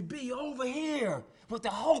than to be over here with the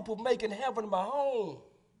hope of making heaven my home.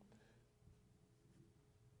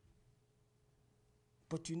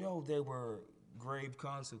 But you know, there were grave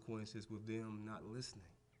consequences with them not listening.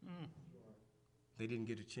 They didn't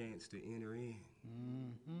get a chance to enter in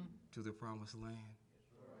to the promised land.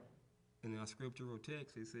 In our scriptural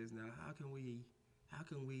text, it says, now how can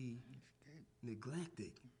we neglect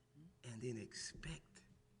it and then expect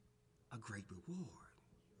a great reward?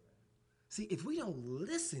 See, if we don't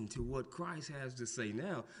listen to what Christ has to say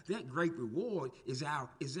now, that great reward is our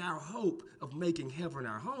hope of making heaven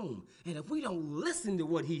our home. And if we don't listen to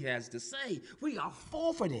what he has to say, we are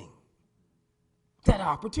forfeiting that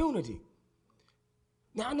opportunity.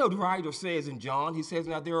 Now, I know the writer says in John, he says,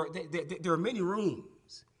 now there are many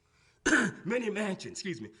rooms, many mansions,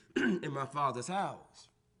 in my Father's house.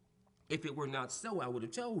 If it were not so, I would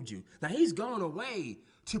have told you. Now, he's gone away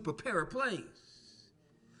to prepare a place.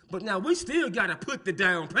 But now we still got to put the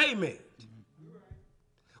down payment.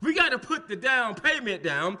 We got to put the down payment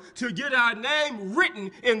down to get our name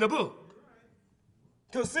written in the book.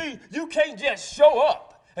 Because, see, you can't just show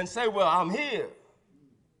up and say, well, I'm here.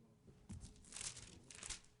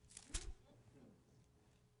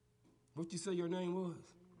 What'd you say your name was?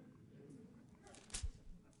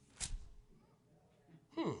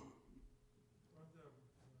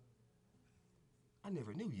 I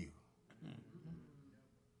never knew you.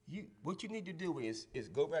 What you need to do is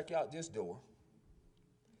go back out this door,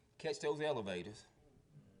 catch those elevators,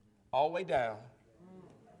 all the way down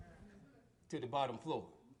to the bottom floor,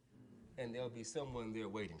 and there'll be someone there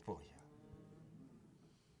waiting for you.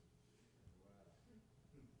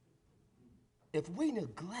 If we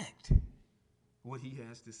neglect what he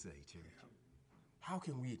has to say, church, how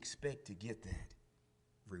can we expect to get that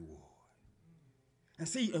reward? And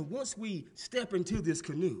see, and once we step into this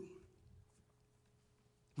canoe,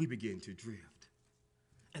 we begin to drift.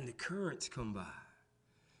 And the currents come by.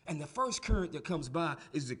 And the first current that comes by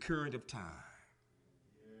is the current of time.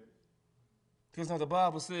 Because now the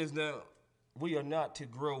Bible says now we are not to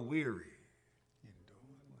grow weary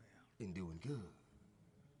in doing good.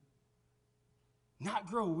 Not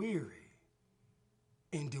grow weary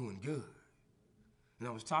in doing good. And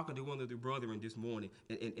I was talking to one of the brethren this morning,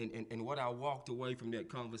 and what I walked away from that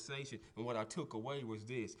conversation and what I took away was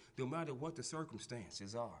this. No matter what the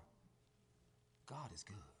circumstances are, God is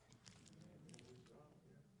good.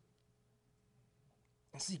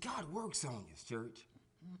 And see, God works on you, church.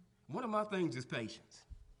 One of my things is patience.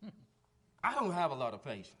 I don't have a lot of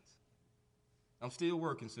patience. I'm still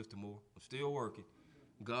working, Sister Moore. I'm still working.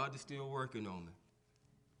 God is still working on me.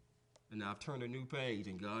 And I've turned a new page,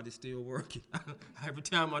 and God is still working. Every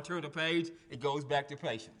time I turn a page, it goes back to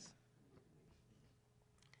patience.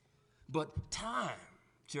 But time,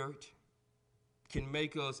 church, can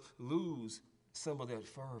make us lose some of that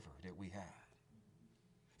fervor that we had.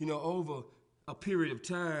 You know, over a period of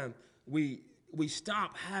time, we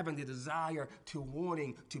stop having the desire to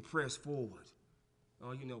wanting to press forward.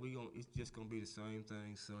 Oh, you know, it's just going to be the same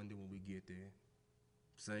thing Sunday when we get there.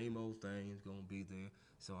 Same old thing is going to be there.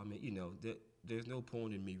 So, I mean, you know, there's no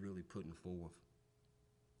point in me really putting forth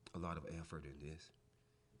a lot of effort in this.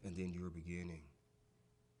 And then you're beginning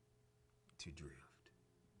to drift.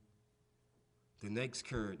 The next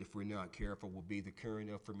current, if we're not careful, will be the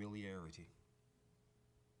current of familiarity.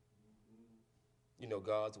 You know,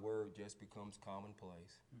 God's word just becomes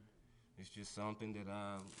commonplace. It's just something that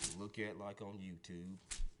I look at like on YouTube.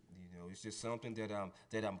 You know, it's just something that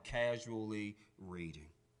I'm casually reading.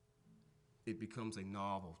 It becomes a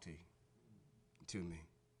novelty to me.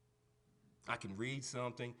 I can read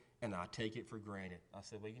something and I take it for granted. I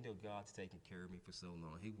say, well, you know, God's taken care of me for so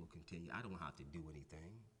long. He will continue. I don't have to do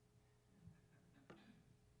anything.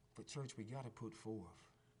 But church, we got to put forth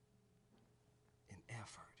an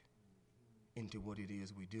effort into what it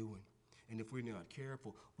is we're doing. And if we're not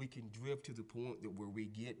careful, we can drift to the point that where we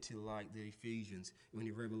get to like the Ephesians, when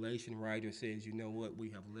the Revelation writer says, you know what, we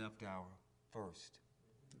have left our first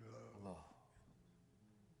love.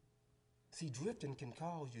 See, drifting can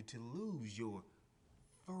cause you to lose your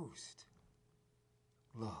first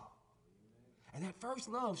love. And that first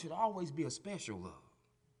love should always be a special love.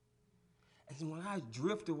 And so when I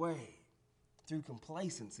drift away through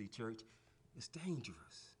complacency, church, it's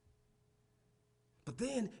dangerous. But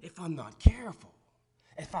then if I'm not careful,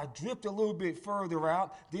 if I drift a little bit further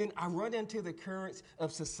out, then I run into the currents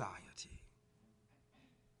of society.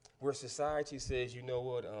 Where society says, you know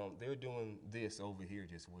what, they're doing this over here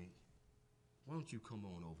this week. Why don't you come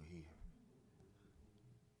on over here?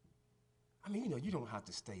 I mean, you know, you don't have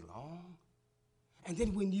to stay long. And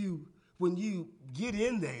then when you get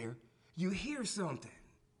in there, you hear something.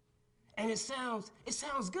 And it sounds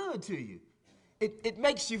good to you. It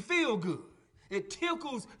makes you feel good. It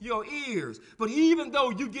tickles your ears. But even though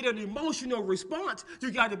you get an emotional response, you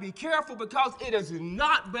got to be careful because it is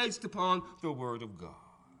not based upon the Word of God.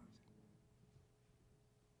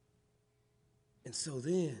 And so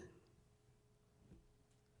then,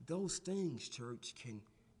 those things, church, can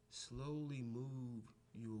slowly move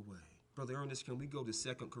you away. Brother Ernest, can we go to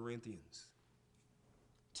 2 Corinthians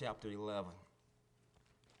chapter 11,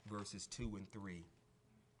 verses 2 and 3.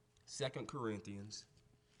 2 Corinthians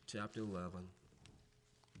chapter 11,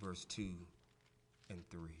 verse 2 and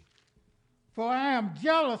 3. For I am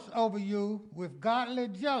jealous over you with godly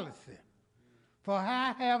jealousy, for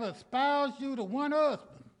I have espoused you to one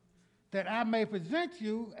husband, that I may present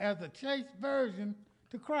you as a chaste virgin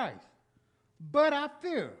to Christ. But I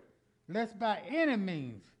fear, lest by any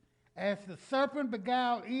means, as the serpent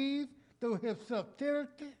beguiled Eve through his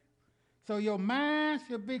subtlety, so your mind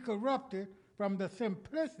should be corrupted from the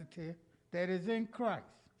simplicity that is in Christ.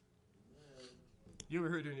 You ever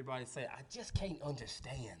heard anybody say, I just can't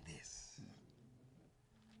understand this?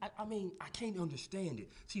 I mean, I can't understand it.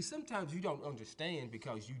 See, sometimes you don't understand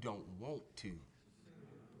because you don't want to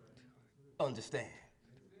understand.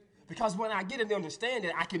 Because when I get an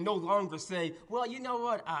understanding, I can no longer say, well, you know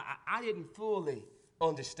what, I didn't fully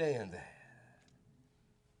understand that.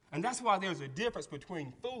 And that's why there's a difference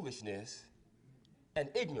between foolishness and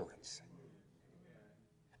ignorance.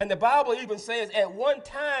 And the Bible even says at one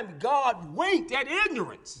time God winked at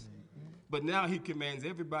ignorance, but now he commands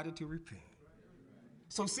everybody to repent.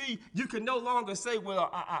 So see, you can no longer say, well,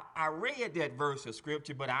 I read that verse of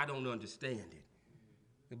scripture, but I don't understand it.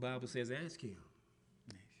 The Bible says, ask him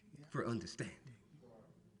for understanding,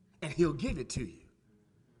 and he'll give it to you.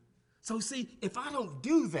 So see, if I don't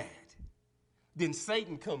do that, then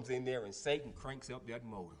Satan comes in there and Satan cranks up that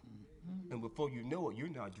motor. And before you know it, you're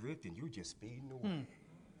not drifting, you're just speeding away.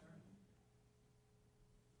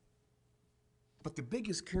 But the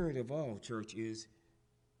biggest current of all, church, is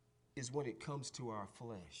when it comes to our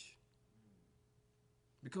flesh.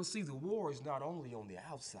 Because see, the war is not only on the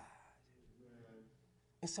outside,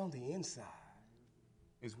 it's on the inside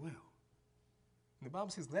as well. And the Bible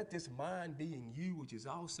says, let this mind be in you, which is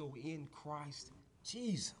also in Christ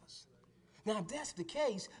Jesus. Now, if that's the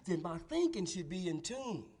case, then my thinking should be in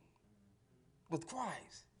tune with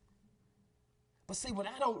Christ. But see, when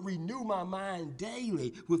I don't renew my mind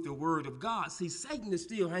daily with the Word of God, see, Satan is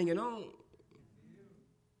still hanging on.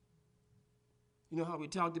 You know how we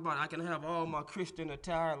talked about I can have all my Christian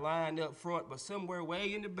attire lined up front, but somewhere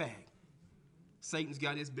way in the back, Satan's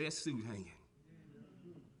got his best suit hanging.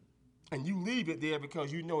 And you leave it there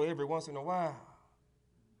because you know every once in a while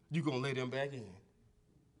you're going to let him back in.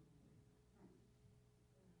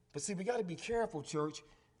 But see, we got to be careful, church,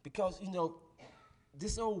 because, you know,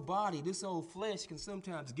 this old body, this old flesh can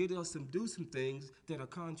sometimes get us to do some things that are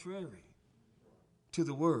contrary to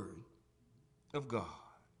the Word of God.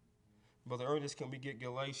 Brother Ernest, can we get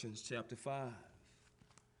Galatians chapter 5?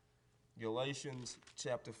 Galatians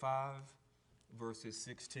chapter 5, verses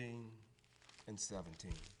 16 and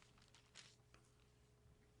 17.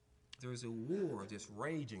 There's a war that's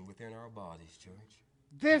raging within our bodies, church.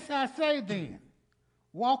 This I say then,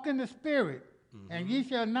 walk in the Spirit, and ye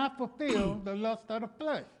shall not fulfill the lust of the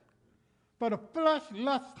flesh. For the flesh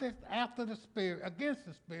lusteth after the Spirit, against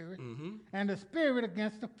the Spirit, and the Spirit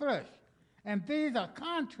against the flesh. And these are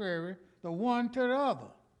contrary the one to the other,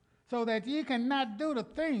 so that ye cannot do the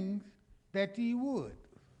things that ye would.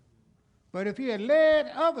 But if ye are led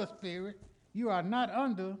of the Spirit, you are not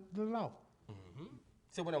under the law.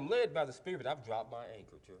 So when I'm led by the Spirit, I've dropped my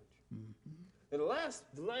anchor, church. And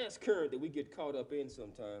the last current that we get caught up in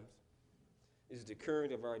sometimes is the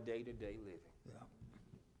current of our day-to-day living. Yeah.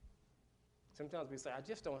 Sometimes we say, I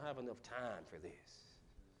just don't have enough time for this.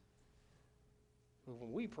 But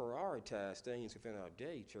when we prioritize things within our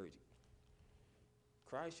day, church,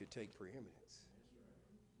 Christ should take preeminence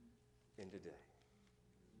in the day.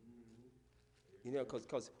 You know,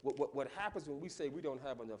 because what happens when we say we don't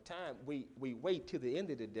have enough time, we wait till the end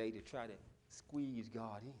of the day to try to squeeze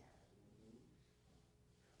God in.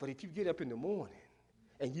 But if you get up in the morning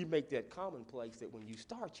and you make that commonplace that when you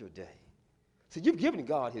start your day, so you've given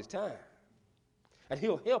God his time, and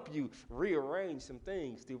he'll help you rearrange some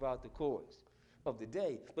things throughout the course of the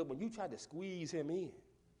day. But when you try to squeeze him in,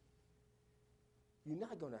 you're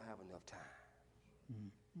not going to have enough time.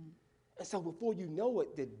 And so before you know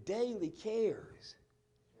it, the daily cares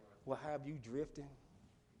will have you drifting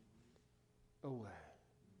away.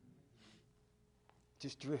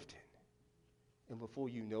 Just drifting. And before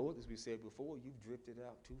you know it, as we said before, you've drifted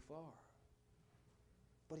out too far.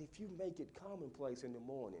 But if you make it commonplace in the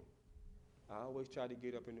morning, I always try to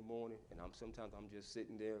get up in the morning, and sometimes I'm just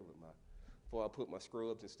sitting there with my before I put my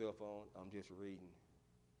scrubs and stuff on, I'm just reading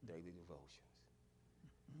daily devotions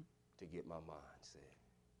to get my mind set.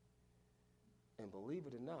 And believe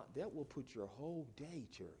it or not, that will put your whole day,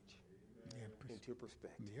 church, into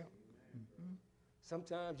perspective. Yep.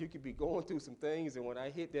 Sometimes you could be going through some things, and when I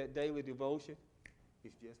hit that daily devotion,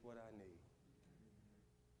 it's just what I need.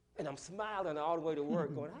 And I'm smiling all the way to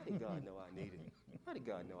work going, how did God know I needed it? How did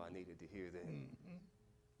God know I needed to hear that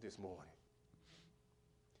this morning?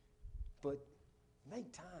 But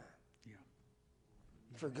make time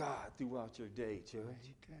for God throughout your day, church.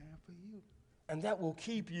 Make time for you. And that will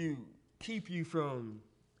keep you from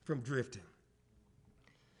drifting.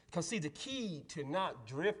 Because see, the key to not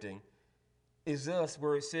drifting is us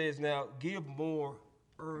where it says now, give more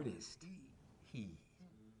earnest heed.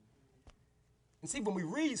 And see, when we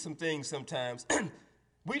read some things sometimes,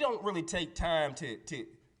 we don't really take time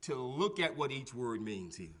to look at what each word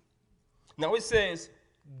means here. Now it says,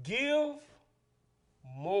 give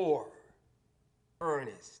more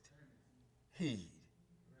earnest heed.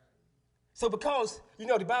 So because,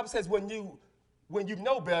 the Bible says when you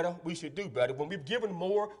know better, we should do better. When we've given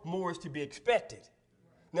more is to be expected.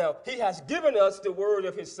 Now, he has given us the word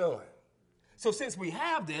of his son. So since we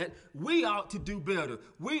have that, we ought to do better.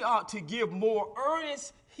 We ought to give more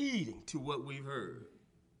earnest heeding to what we've heard.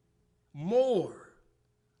 More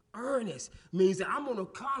earnest means that I'm going to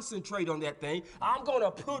concentrate on that thing. I'm going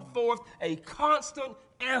to put forth a constant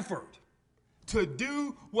effort to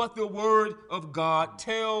do what the word of God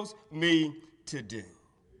tells me to do.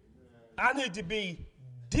 I need to be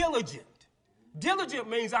diligent. Diligent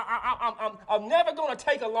means I'm never going to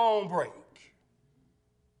take a long break.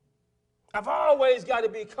 I've always got to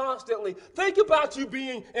be constantly, think about you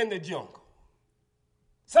being in the jungle.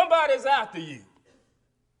 Somebody's after you.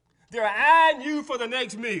 They're eyeing you for the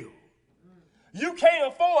next meal. You can't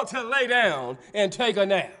afford to lay down and take a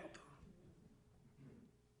nap.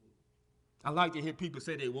 I like to hear people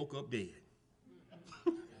say they woke up dead.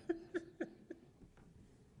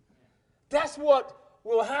 That's what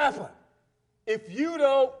will happen if you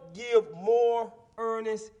don't give more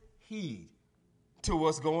earnest heed to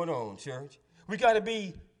what's going on, church. We got to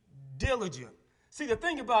be diligent. See, the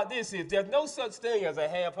thing about this is there's no such thing as a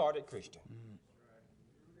half-hearted Christian.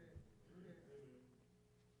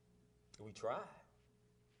 We try.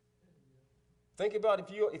 Think about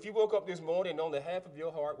if you woke up this morning and only half of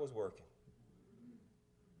your heart was working.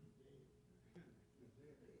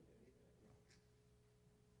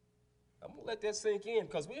 I'm going to let that sink in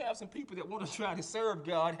because we have some people that want to try to serve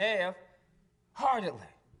God half-heartedly.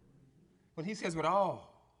 But he says with all,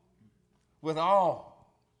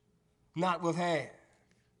 not with half.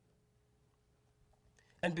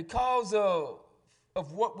 And because of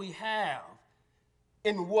what we have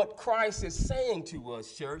and what Christ is saying to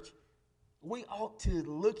us, church, we ought to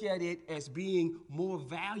look at it as being more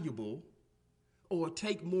valuable or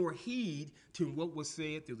take more heed to what was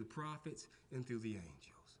said through the prophets and through the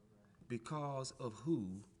angels because of who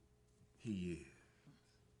he is.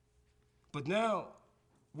 But now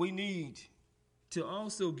we need to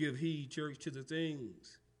also give heed, church, to the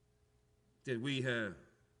things that we have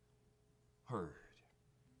heard.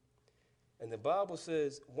 And the Bible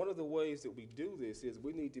says one of the ways that we do this is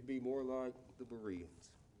we need to be more like the Bereans.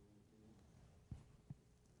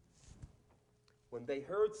 When they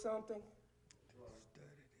heard something,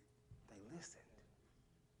 they listened.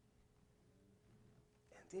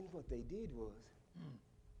 And then what they did was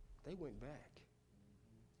they went back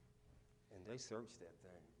and they searched that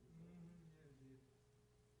thing.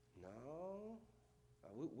 No,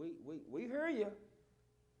 we hear you,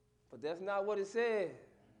 but that's not what it said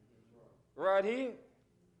right here.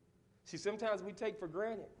 See, sometimes we take for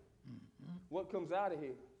granted what comes out of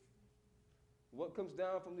here. What comes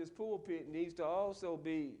down from this pulpit needs to also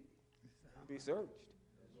be searched.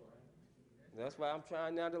 That's why I'm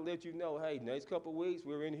trying now to let you know, hey, next couple of weeks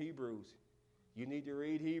we're in Hebrews. You need to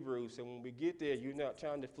read Hebrews, so when we get there, you're not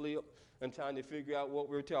trying to flip and trying to figure out what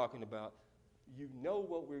we're talking about. You know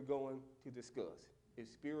what we're going to discuss.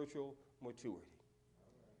 It's spiritual maturity.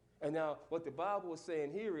 And now what the Bible is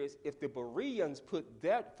saying here is if the Bereans put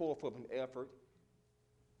that forth of an effort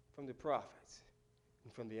from the prophets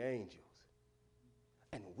and from the angels,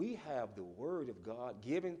 and we have the word of God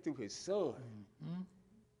given through his son,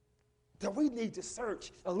 that we need to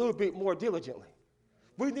search a little bit more diligently.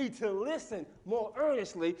 We need to listen more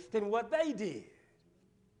earnestly than what they did.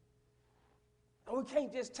 And we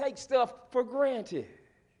can't just take stuff for granted.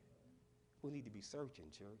 We need to be searching,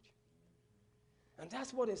 church. And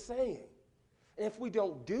that's what it's saying. And if we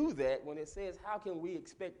don't do that, when it says, how can we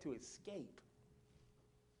expect to escape?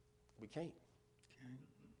 We can't.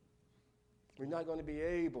 We're not going to be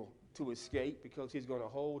able to escape because he's going to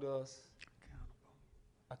hold us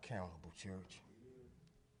accountable, church.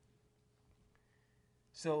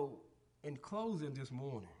 So, in closing this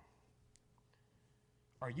morning,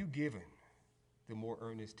 are you giving the more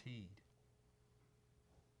earnest heed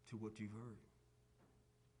to what you've heard?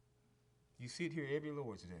 You sit here every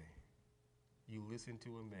Lord's Day. You listen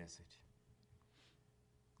to a message.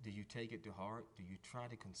 Do you take it to heart? Do you try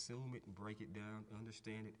to consume it and break it down,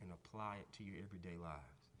 understand it, and apply it to your everyday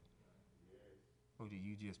lives? Or do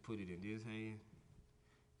you just put it in this hand,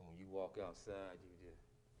 and when you walk outside, you just,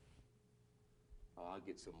 oh, I'll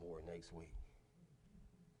get some more next week.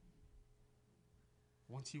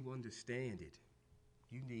 Once you understand it,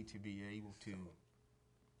 you need to be able to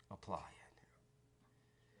apply it.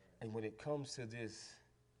 And when it comes to this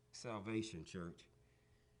salvation, church,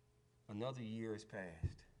 another year has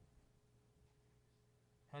passed.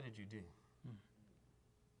 How did you do?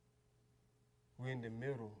 We're in the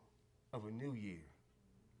middle of a new year.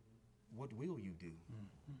 What will you do?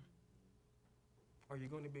 Are you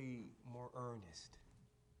going to be more earnest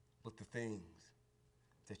with the things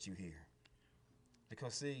that you hear?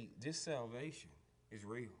 Because, see, this salvation is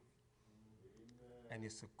real. And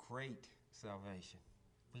it's a great salvation.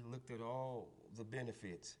 We looked at all the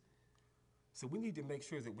benefits. So we need to make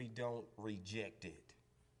sure that we don't reject it.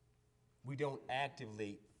 We don't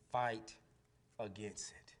actively fight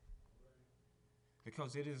against it.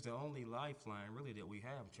 Because it is the only lifeline, really, that we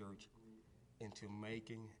have, church, into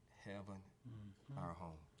making heaven our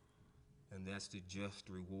home. And that's the just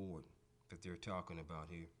reward that they're talking about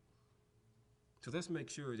here. So let's make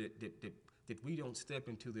sure that we don't step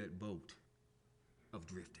into that boat of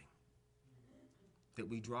drifting. That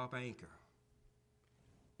we drop anchor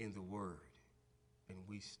in the Word and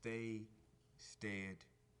we stay steadfast.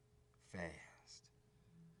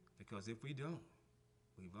 Because if we don't,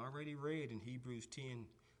 we've already read in Hebrews 10,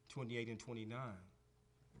 28 and 29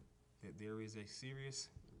 that there is a serious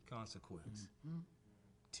consequence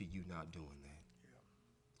to you not doing that.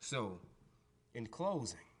 So, in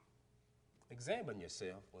closing, examine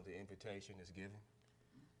yourself when the invitation is given,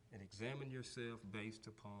 and examine yourself based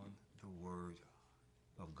upon the Word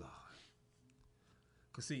of God.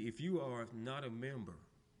 Because see, if you are not a member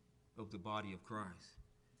of the body of Christ,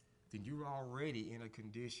 then you're already in a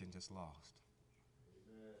condition that's lost.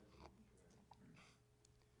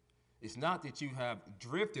 It's not that you have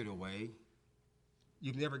drifted away,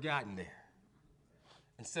 you've never gotten there.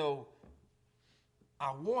 And so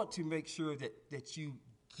I want to make sure that you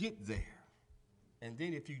get there. And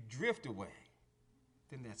then if you drift away,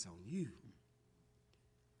 then that's on you.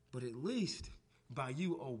 But at least by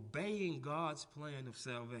you obeying God's plan of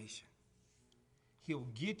salvation, He'll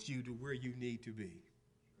get you to where you need to be.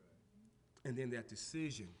 And then that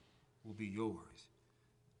decision will be yours.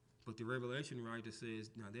 But the Revelation writer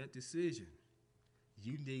says, now that decision,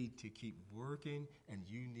 you need to keep working and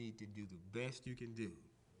you need to do the best you can do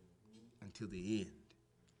until the end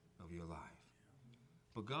of your life.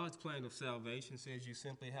 But God's plan of salvation says you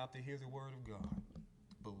simply have to hear the Word of God.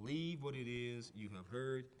 Believe what it is you have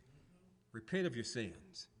heard. Repent of your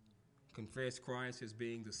sins. Confess Christ as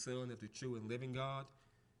being the Son of the true and living God.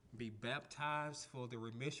 Be baptized for the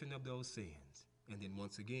remission of those sins. And then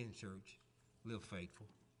once again, church, live faithful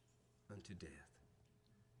unto death.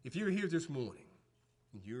 If you're here this morning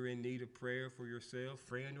and you're in need of prayer for yourself,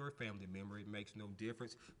 friend, or family member, it makes no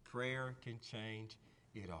difference. Prayer can change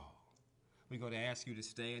it all. We're going to ask you to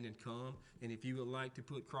stand and come. And if you would like to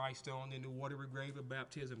put Christ on in the watery grave of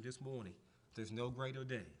baptism this morning, there's no greater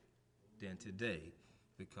day than today,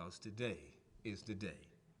 because today is the day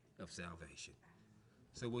of salvation.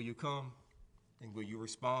 So will you come and will you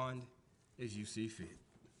respond as you see fit?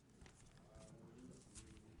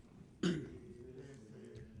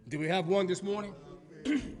 Do we have one this morning?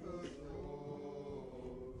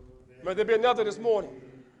 May there be another this morning.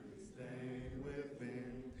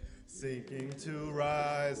 Seeking to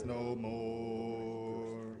rise no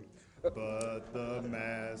more, but the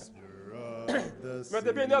master of the sea May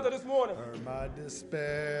there be another this morning. heard my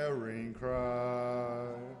despairing cry.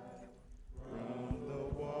 From the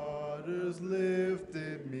waters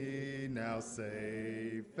lifted me, now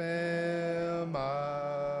safe am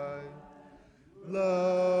I.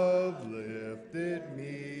 Love lifted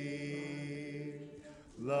me,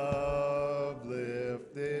 love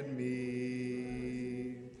lifted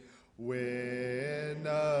me, when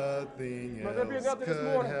nothing else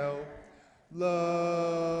could help.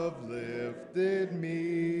 Love lifted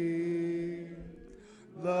me,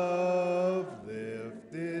 love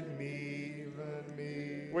lifted me, even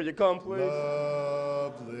me. Will you come, please?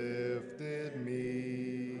 Love lifted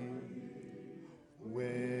me,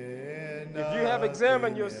 when If you have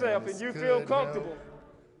examined yourself and you feel comfortable,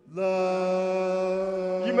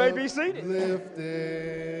 you may be seated.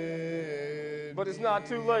 But it's not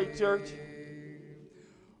too late, church.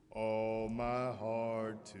 All my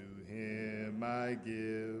heart to him I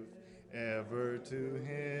give, ever to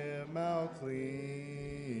him I'll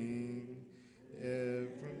cling.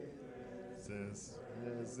 Since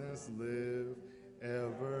presence live,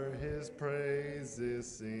 ever his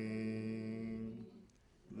praises sing.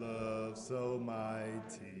 Love so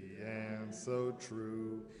mighty and so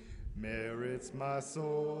true merits my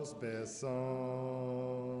soul's best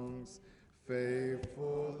songs.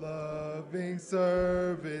 Faithful, loving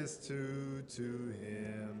service to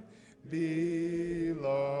him belongs.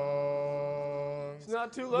 It's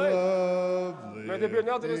not too late. May there be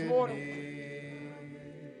another this morning.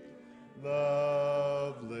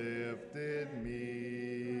 Love lifted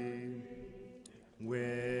me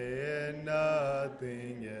when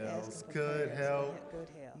nothing else could help.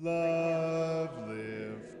 Love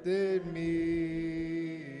lifted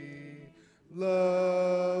me.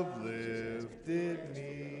 Love lifted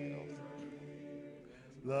me.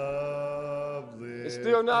 Love lifted me. It's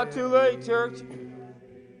still not too late, church.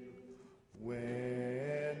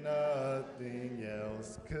 When nothing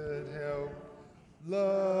else could help. Love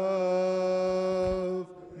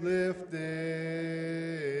lifted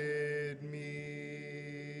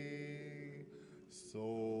me.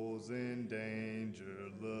 Souls in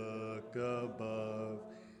danger, look above.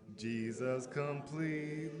 Jesus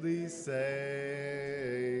completely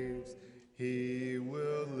saves. He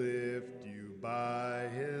will lift you by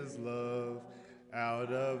his love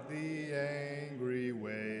out of the angry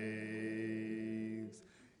waves.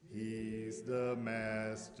 He's the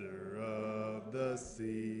master of the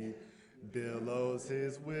sea, billows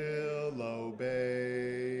his will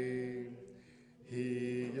obey.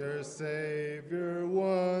 He, your Savior,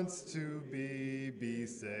 wants to be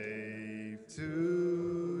saved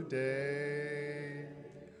today.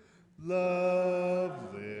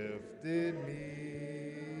 Love lifted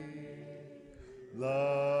me.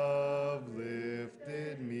 Love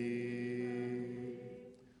lifted me.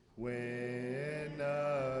 When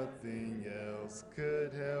nothing else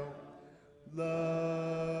could help,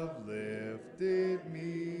 love lifted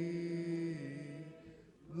me.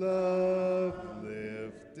 Love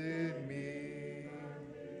lifted me.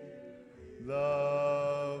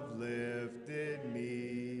 Love lifted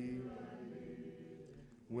me.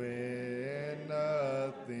 When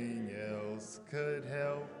nothing else could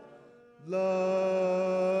help,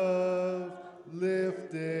 love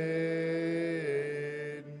lifted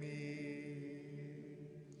me.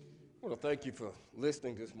 I want to thank you for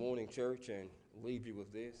listening this morning, church, and leave you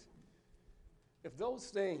with this. If those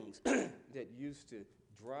things that used to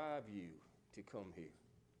drive you to come here,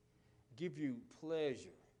 give you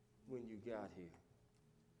pleasure when you got here,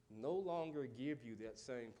 no longer give you that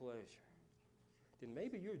same pleasure, then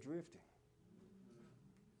maybe you're drifting.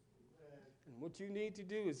 And what you need to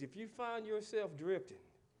do is, if you find yourself drifting,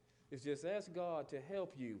 is just ask God to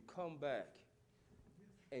help you come back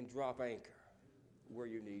and drop anchor where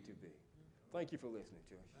you need to be. Thank you for listening,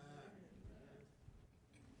 church.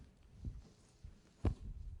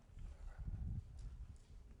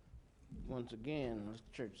 Once again, let's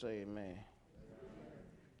church say amen.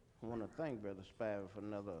 I want to thank Brother Spiver for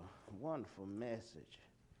another wonderful message.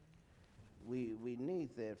 We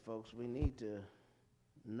need that, folks. We need to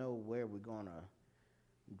know where we're going to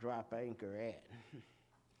drop anchor at.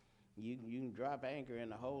 You can drop anchor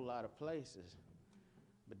in a whole lot of places,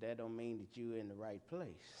 but that don't mean that you're in the right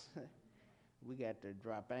place. We got to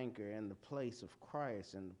drop anchor in the place of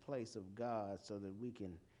Christ, in the place of God, so that we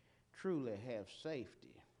can truly have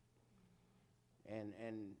safety. And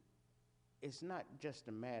it's not just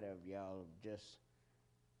a matter of y'all just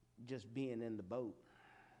being in the boat.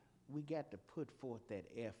 We got to put forth that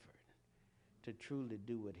effort to truly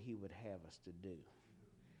do what he would have us to do.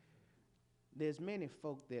 There's many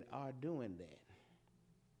folk that are doing that,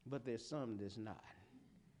 but there's some that's not.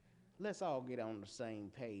 Let's all get on the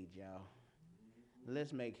same page, y'all.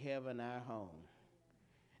 Let's make heaven our home.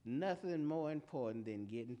 Nothing more important than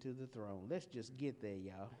getting to the throne. Let's just get there,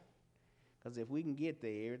 y'all. Because if we can get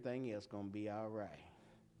there, everything else going to be all right.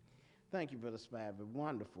 Thank you, Brother Spiver.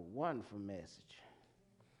 Wonderful, wonderful message.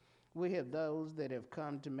 We have those that have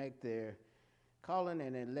come to make their calling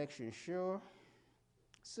and election sure.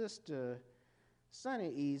 Sister Sonny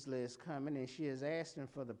Easley is coming, and she is asking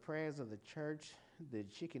for the prayers of the church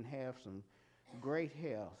that she can have some great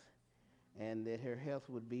health and that her health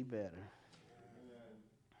would be better.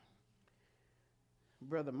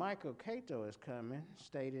 Brother Michael Cato is coming,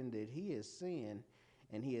 stating that he is sin,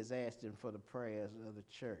 and he is asking for the prayers of the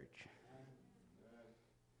church.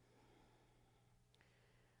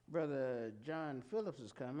 Brother John Phillips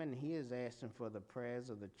is coming. He is asking for the prayers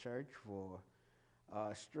of the church for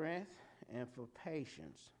strength and for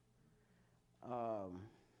patience.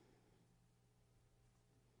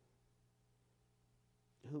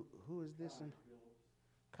 Who is this?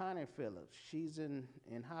 Connie Phillips. She's in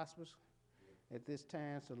hospice at this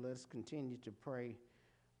time, so let's continue to pray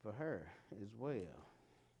for her as well.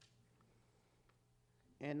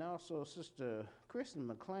 And also, Sister Kristen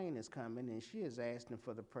McLean is coming, and she is asking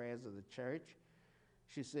for the prayers of the church.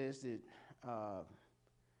 She says that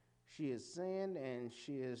she has sinned, and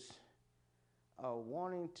she is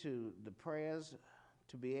wanting the prayers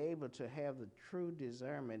to be able to have the true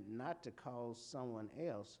discernment not to cause someone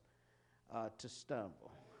else to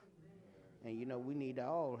stumble. And you know, we need to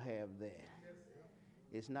all have that.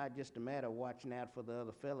 It's not just a matter of watching out for the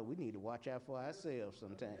other fellow. We need to watch out for ourselves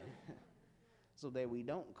sometimes so that we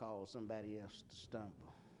don't cause somebody else to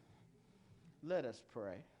stumble. Let us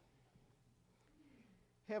pray.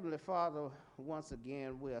 Heavenly Father, once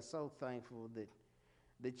again, we are so thankful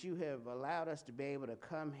that you have allowed us to be able to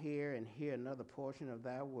come here and hear another portion of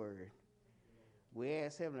thy word. We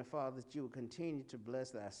ask, Heavenly Father, that you will continue to bless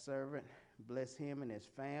thy servant, bless him and his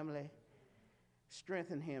family.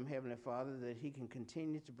 Strengthen him, Heavenly Father, that he can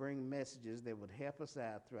continue to bring messages that would help us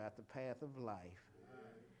out throughout the path of life.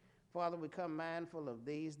 Father, we come mindful of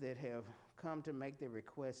these that have come to make their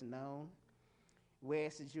requests known. We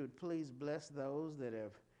ask that you would please bless those that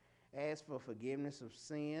have asked for forgiveness of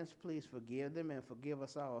sins. Please forgive them and forgive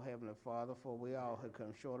us all, Heavenly Father, for we all have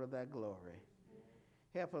come short of thy glory.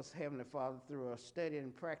 Help us, Heavenly Father, through a study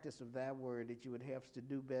and practice of thy word, that you would help us to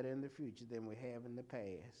do better in the future than we have in the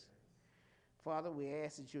past. Father, we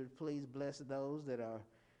ask that you would please bless those that are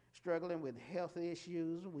struggling with health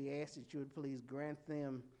issues. We ask that you would please grant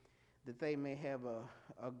them that they may have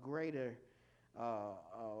a greater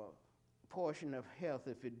portion of health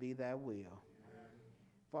if it be thy will. Amen.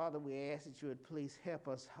 Father, we ask that you would please help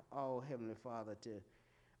us all, Heavenly Father, to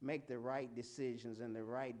make the right decisions and the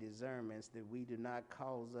right discernments that we do not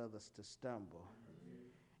cause others to stumble.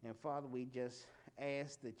 Amen. And Father, we just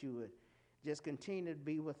ask that you would just continue to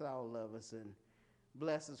be with all of us and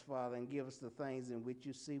bless us, Father, and give us the things in which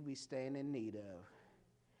you see we stand in need of.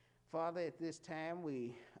 Father, at this time,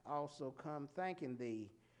 we also come thanking thee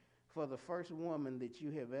for the first woman that you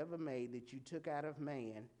have ever made, that you took out of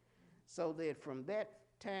man, so that from that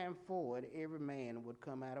time forward, every man would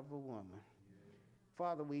come out of a woman.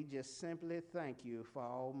 Father, we just simply thank you for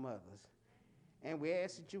all mothers. And we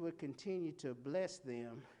ask that you would continue to bless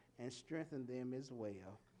them and strengthen them as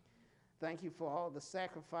well. Thank you for all the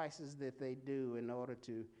sacrifices that they do in order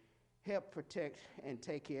to help protect and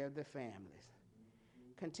take care of their families.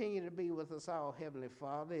 Continue to be with us all, Heavenly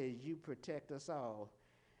Father, as you protect us all.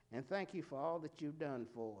 And thank you for all that you've done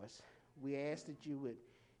for us. We ask that you would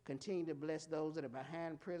continue to bless those that are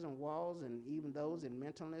behind prison walls and even those in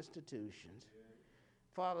mental institutions.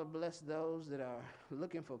 Father, bless those that are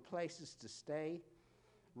looking for places to stay.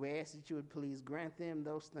 We ask that you would please grant them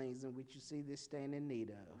those things in which you see they stand in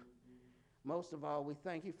need of. Most of all, we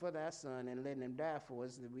thank you for thy Son and letting him die for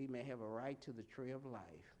us that we may have a right to the tree of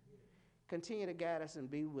life. Continue to guide us and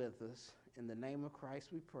be with us. In the name of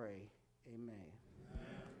Christ we pray. Amen.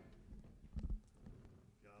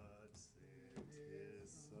 God sent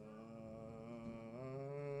his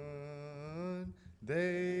Son.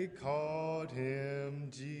 They called him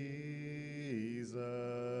Jesus.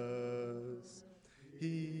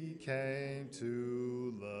 He came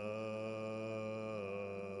to love,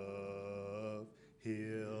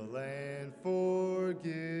 heal, and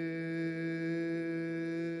forgive.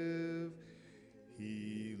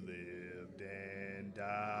 He lived and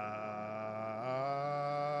died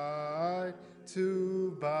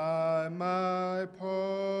to buy my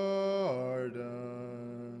pardon.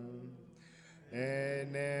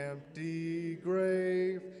 An empty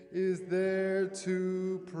grave is there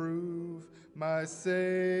to prove my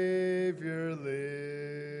Savior lives.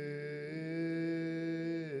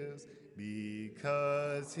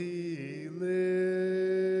 Because he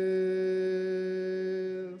lives,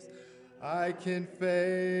 I can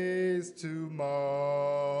face tomorrow.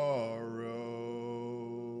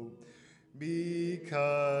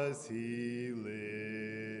 Because he lives,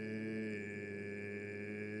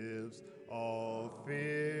 all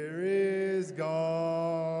fear is gone.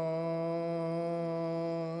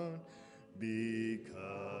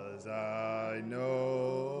 Because I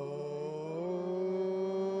know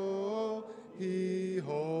he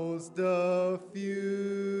holds the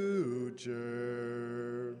future,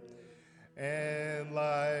 and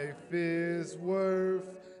life is worth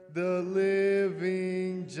the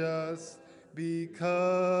living just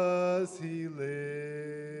because he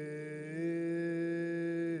lives.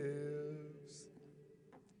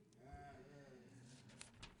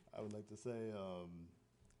 I would like to say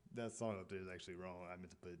that song up there is actually wrong. I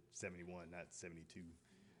meant to put 71, not 72.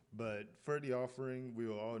 But for the offering, we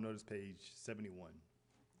will all notice page 71.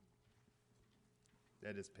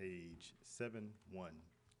 That is page 71.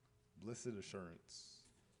 Blessed Assurance.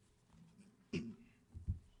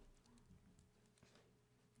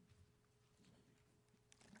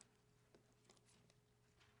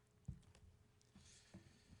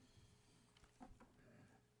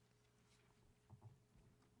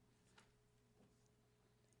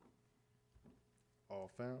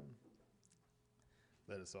 All found?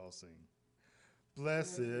 Let us all sing.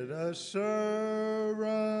 Blessed assurance,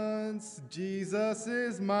 Jesus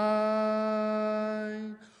is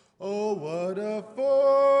mine. Oh, what a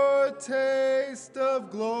foretaste of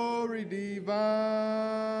glory divine,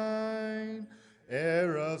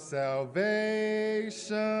 heir of salvation,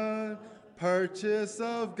 purchase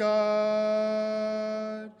of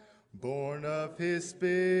God, born of his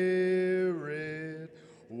Spirit,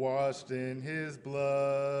 washed in his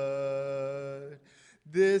blood.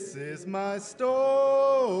 This is my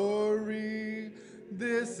story,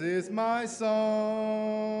 this is my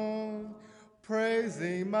song,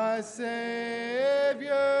 praising my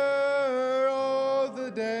Savior all the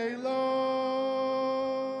day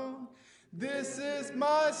long. This is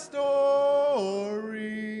my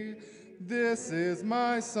story, this is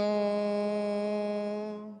my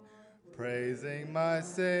song, praising my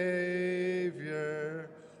Savior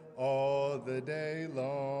all the day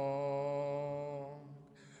long.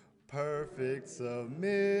 Perfect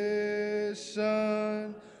submission,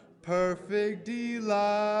 perfect delight,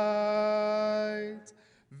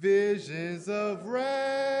 visions of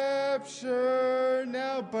rapture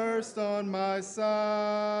now burst on my sight.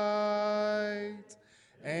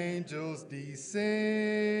 Angels descending,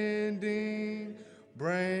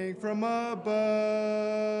 bring from above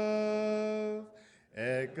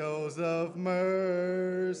echoes of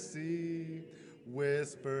mercy,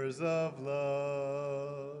 whispers of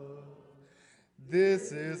love.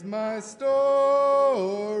 This is my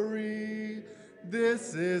story,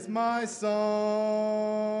 this is my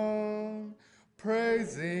song,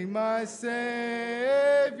 praising my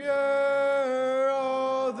Savior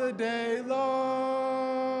all the day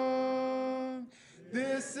long.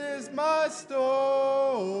 This is my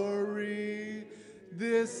story,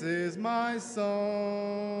 this is my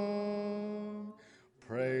song,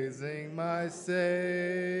 praising my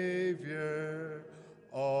Savior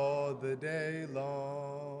all the day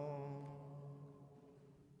long.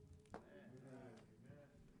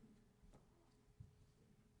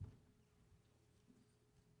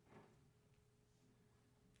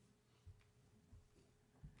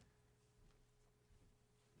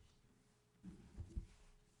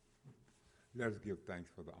 Let us give thanks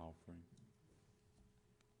for the offering.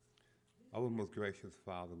 Our most gracious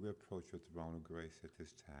Father, we approach your throne of grace at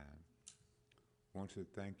this time. I want to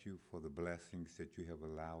thank you for the blessings that you have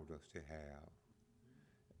allowed us to have.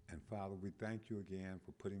 And Father, we thank you again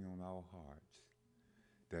for putting on our hearts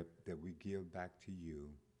that we give back to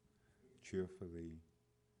you cheerfully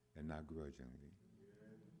and not grudgingly.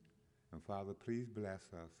 And Father, please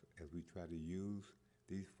bless us as we try to use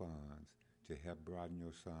these funds to help broaden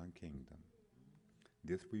your Son's kingdom.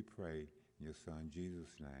 This we pray in your Son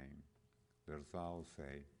Jesus' name. Let us all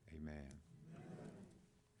say amen.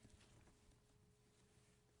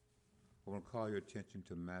 I want to call your attention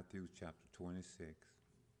to Matthew chapter 26,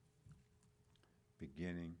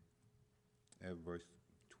 beginning at verse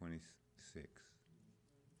 26.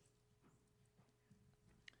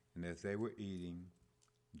 And as they were eating,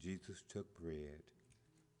 Jesus took bread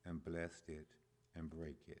and blessed it and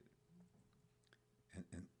brake it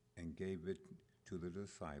and gave it to the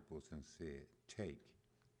disciples and said, "Take,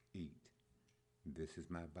 eat, this is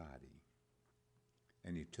my body."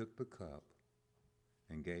 And he took the cup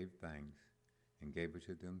and gave thanks and gave it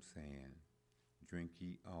to them, saying, "Drink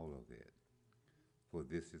ye all of it, for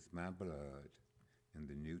this is my blood in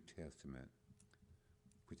the New Testament,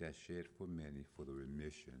 which I shed for many for the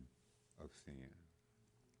remission of sin."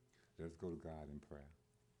 Let's go to God in prayer.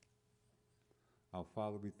 Our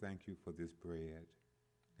Father, we thank you for this bread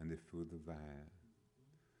and the fruit of the vine,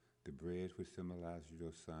 the bread which symbolizes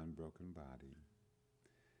your Son's broken body,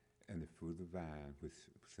 and the fruit of the vine which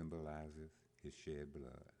symbolizes his shed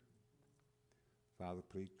blood. Father,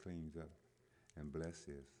 please cleanse us and bless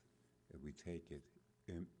us as we take it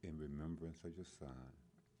in remembrance of your Son.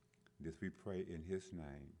 This we pray in his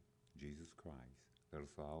name, Jesus Christ. Let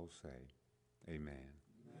us all say, amen.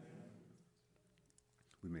 Amen.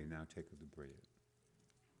 We may now take of the bread.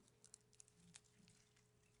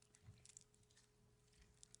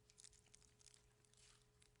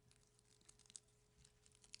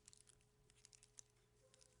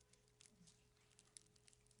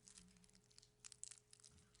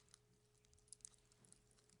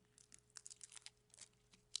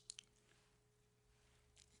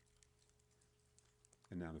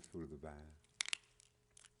 now the fruit of the vine.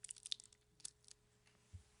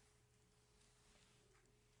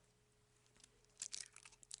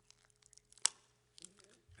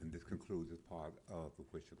 And this concludes this part of the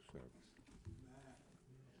worship service.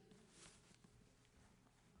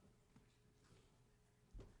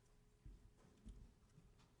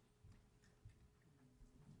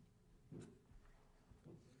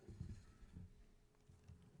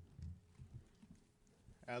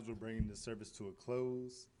 As we're bringing the service to a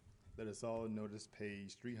close, let us all notice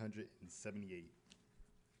page 378.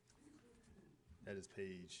 That is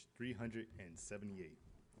page 378.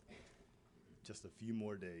 Just a few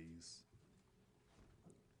more days.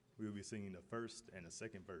 We will be singing the first and the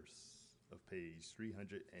second verse of page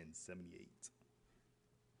 378.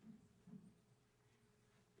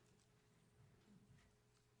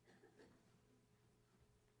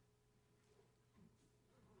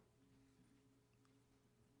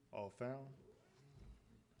 All found?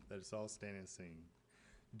 Let us all stand and sing.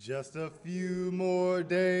 Just a few more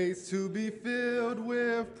days to be filled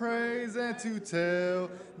with praise and to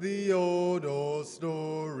tell the old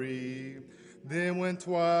story. Then when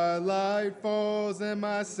twilight falls and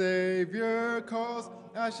my Savior calls,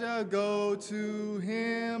 I shall go to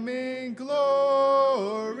him in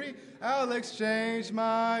glory. I'll exchange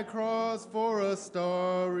my cross for a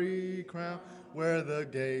starry crown, where the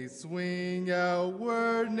gates swing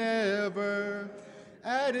outward never.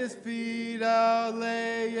 At his feet I'll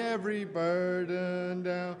lay every burden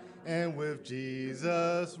down, and with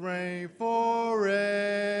Jesus reign forever.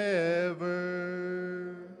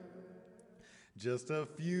 Just a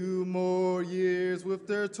few more years with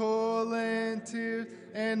their toil and tears,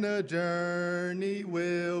 and the journey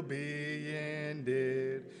will be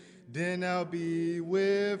ended. Then I'll be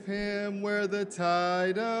with him where the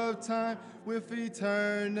tide of time with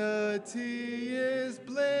eternity is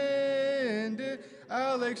blended.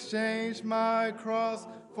 I'll exchange my cross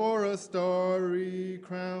for a starry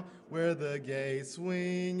crown, where the gates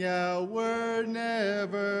swing outward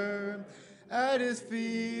never. At his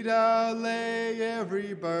feet I'll lay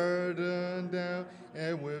every burden down,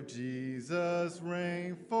 and with Jesus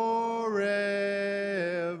reign forever.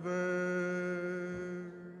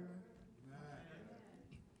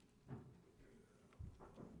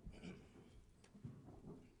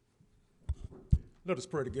 Let us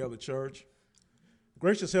pray together, church.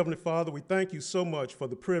 Gracious Heavenly Father, we thank you so much for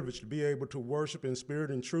the privilege to be able to worship in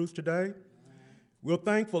spirit and truth today. We're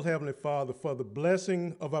thankful, Heavenly Father, for the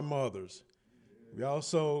blessing of our mothers. We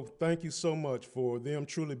also thank you so much for them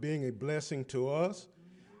truly being a blessing to us.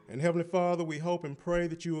 And Heavenly Father, we hope and pray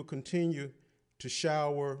that you will continue to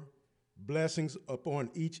shower blessings upon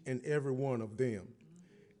each and every one of them.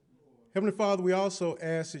 Heavenly Father, we also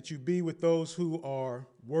ask that you be with those who are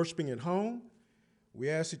worshiping at home. We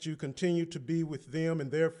ask that you continue to be with them and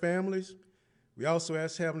their families. We also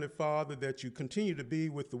ask, Heavenly Father, that you continue to be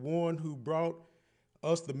with the one who brought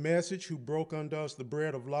us the message, who broke unto us the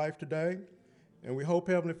bread of life today. And we hope,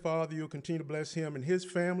 Heavenly Father, you'll continue to bless him and his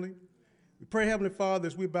family. We pray, Heavenly Father,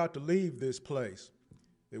 as we're about to leave this place,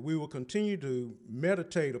 that we will continue to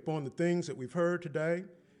meditate upon the things that we've heard today.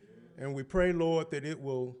 And we pray, Lord, that it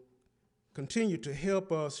will continue to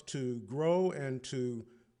help us to grow and to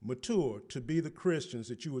mature to be the Christians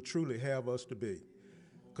that you would truly have us to be.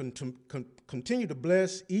 Continue to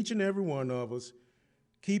bless each and every one of us.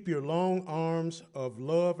 Keep your long arms of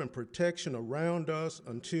love and protection around us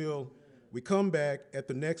until we come back at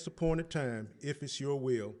the next appointed time, if it's your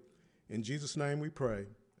will. In Jesus' name we pray.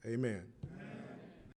 Amen.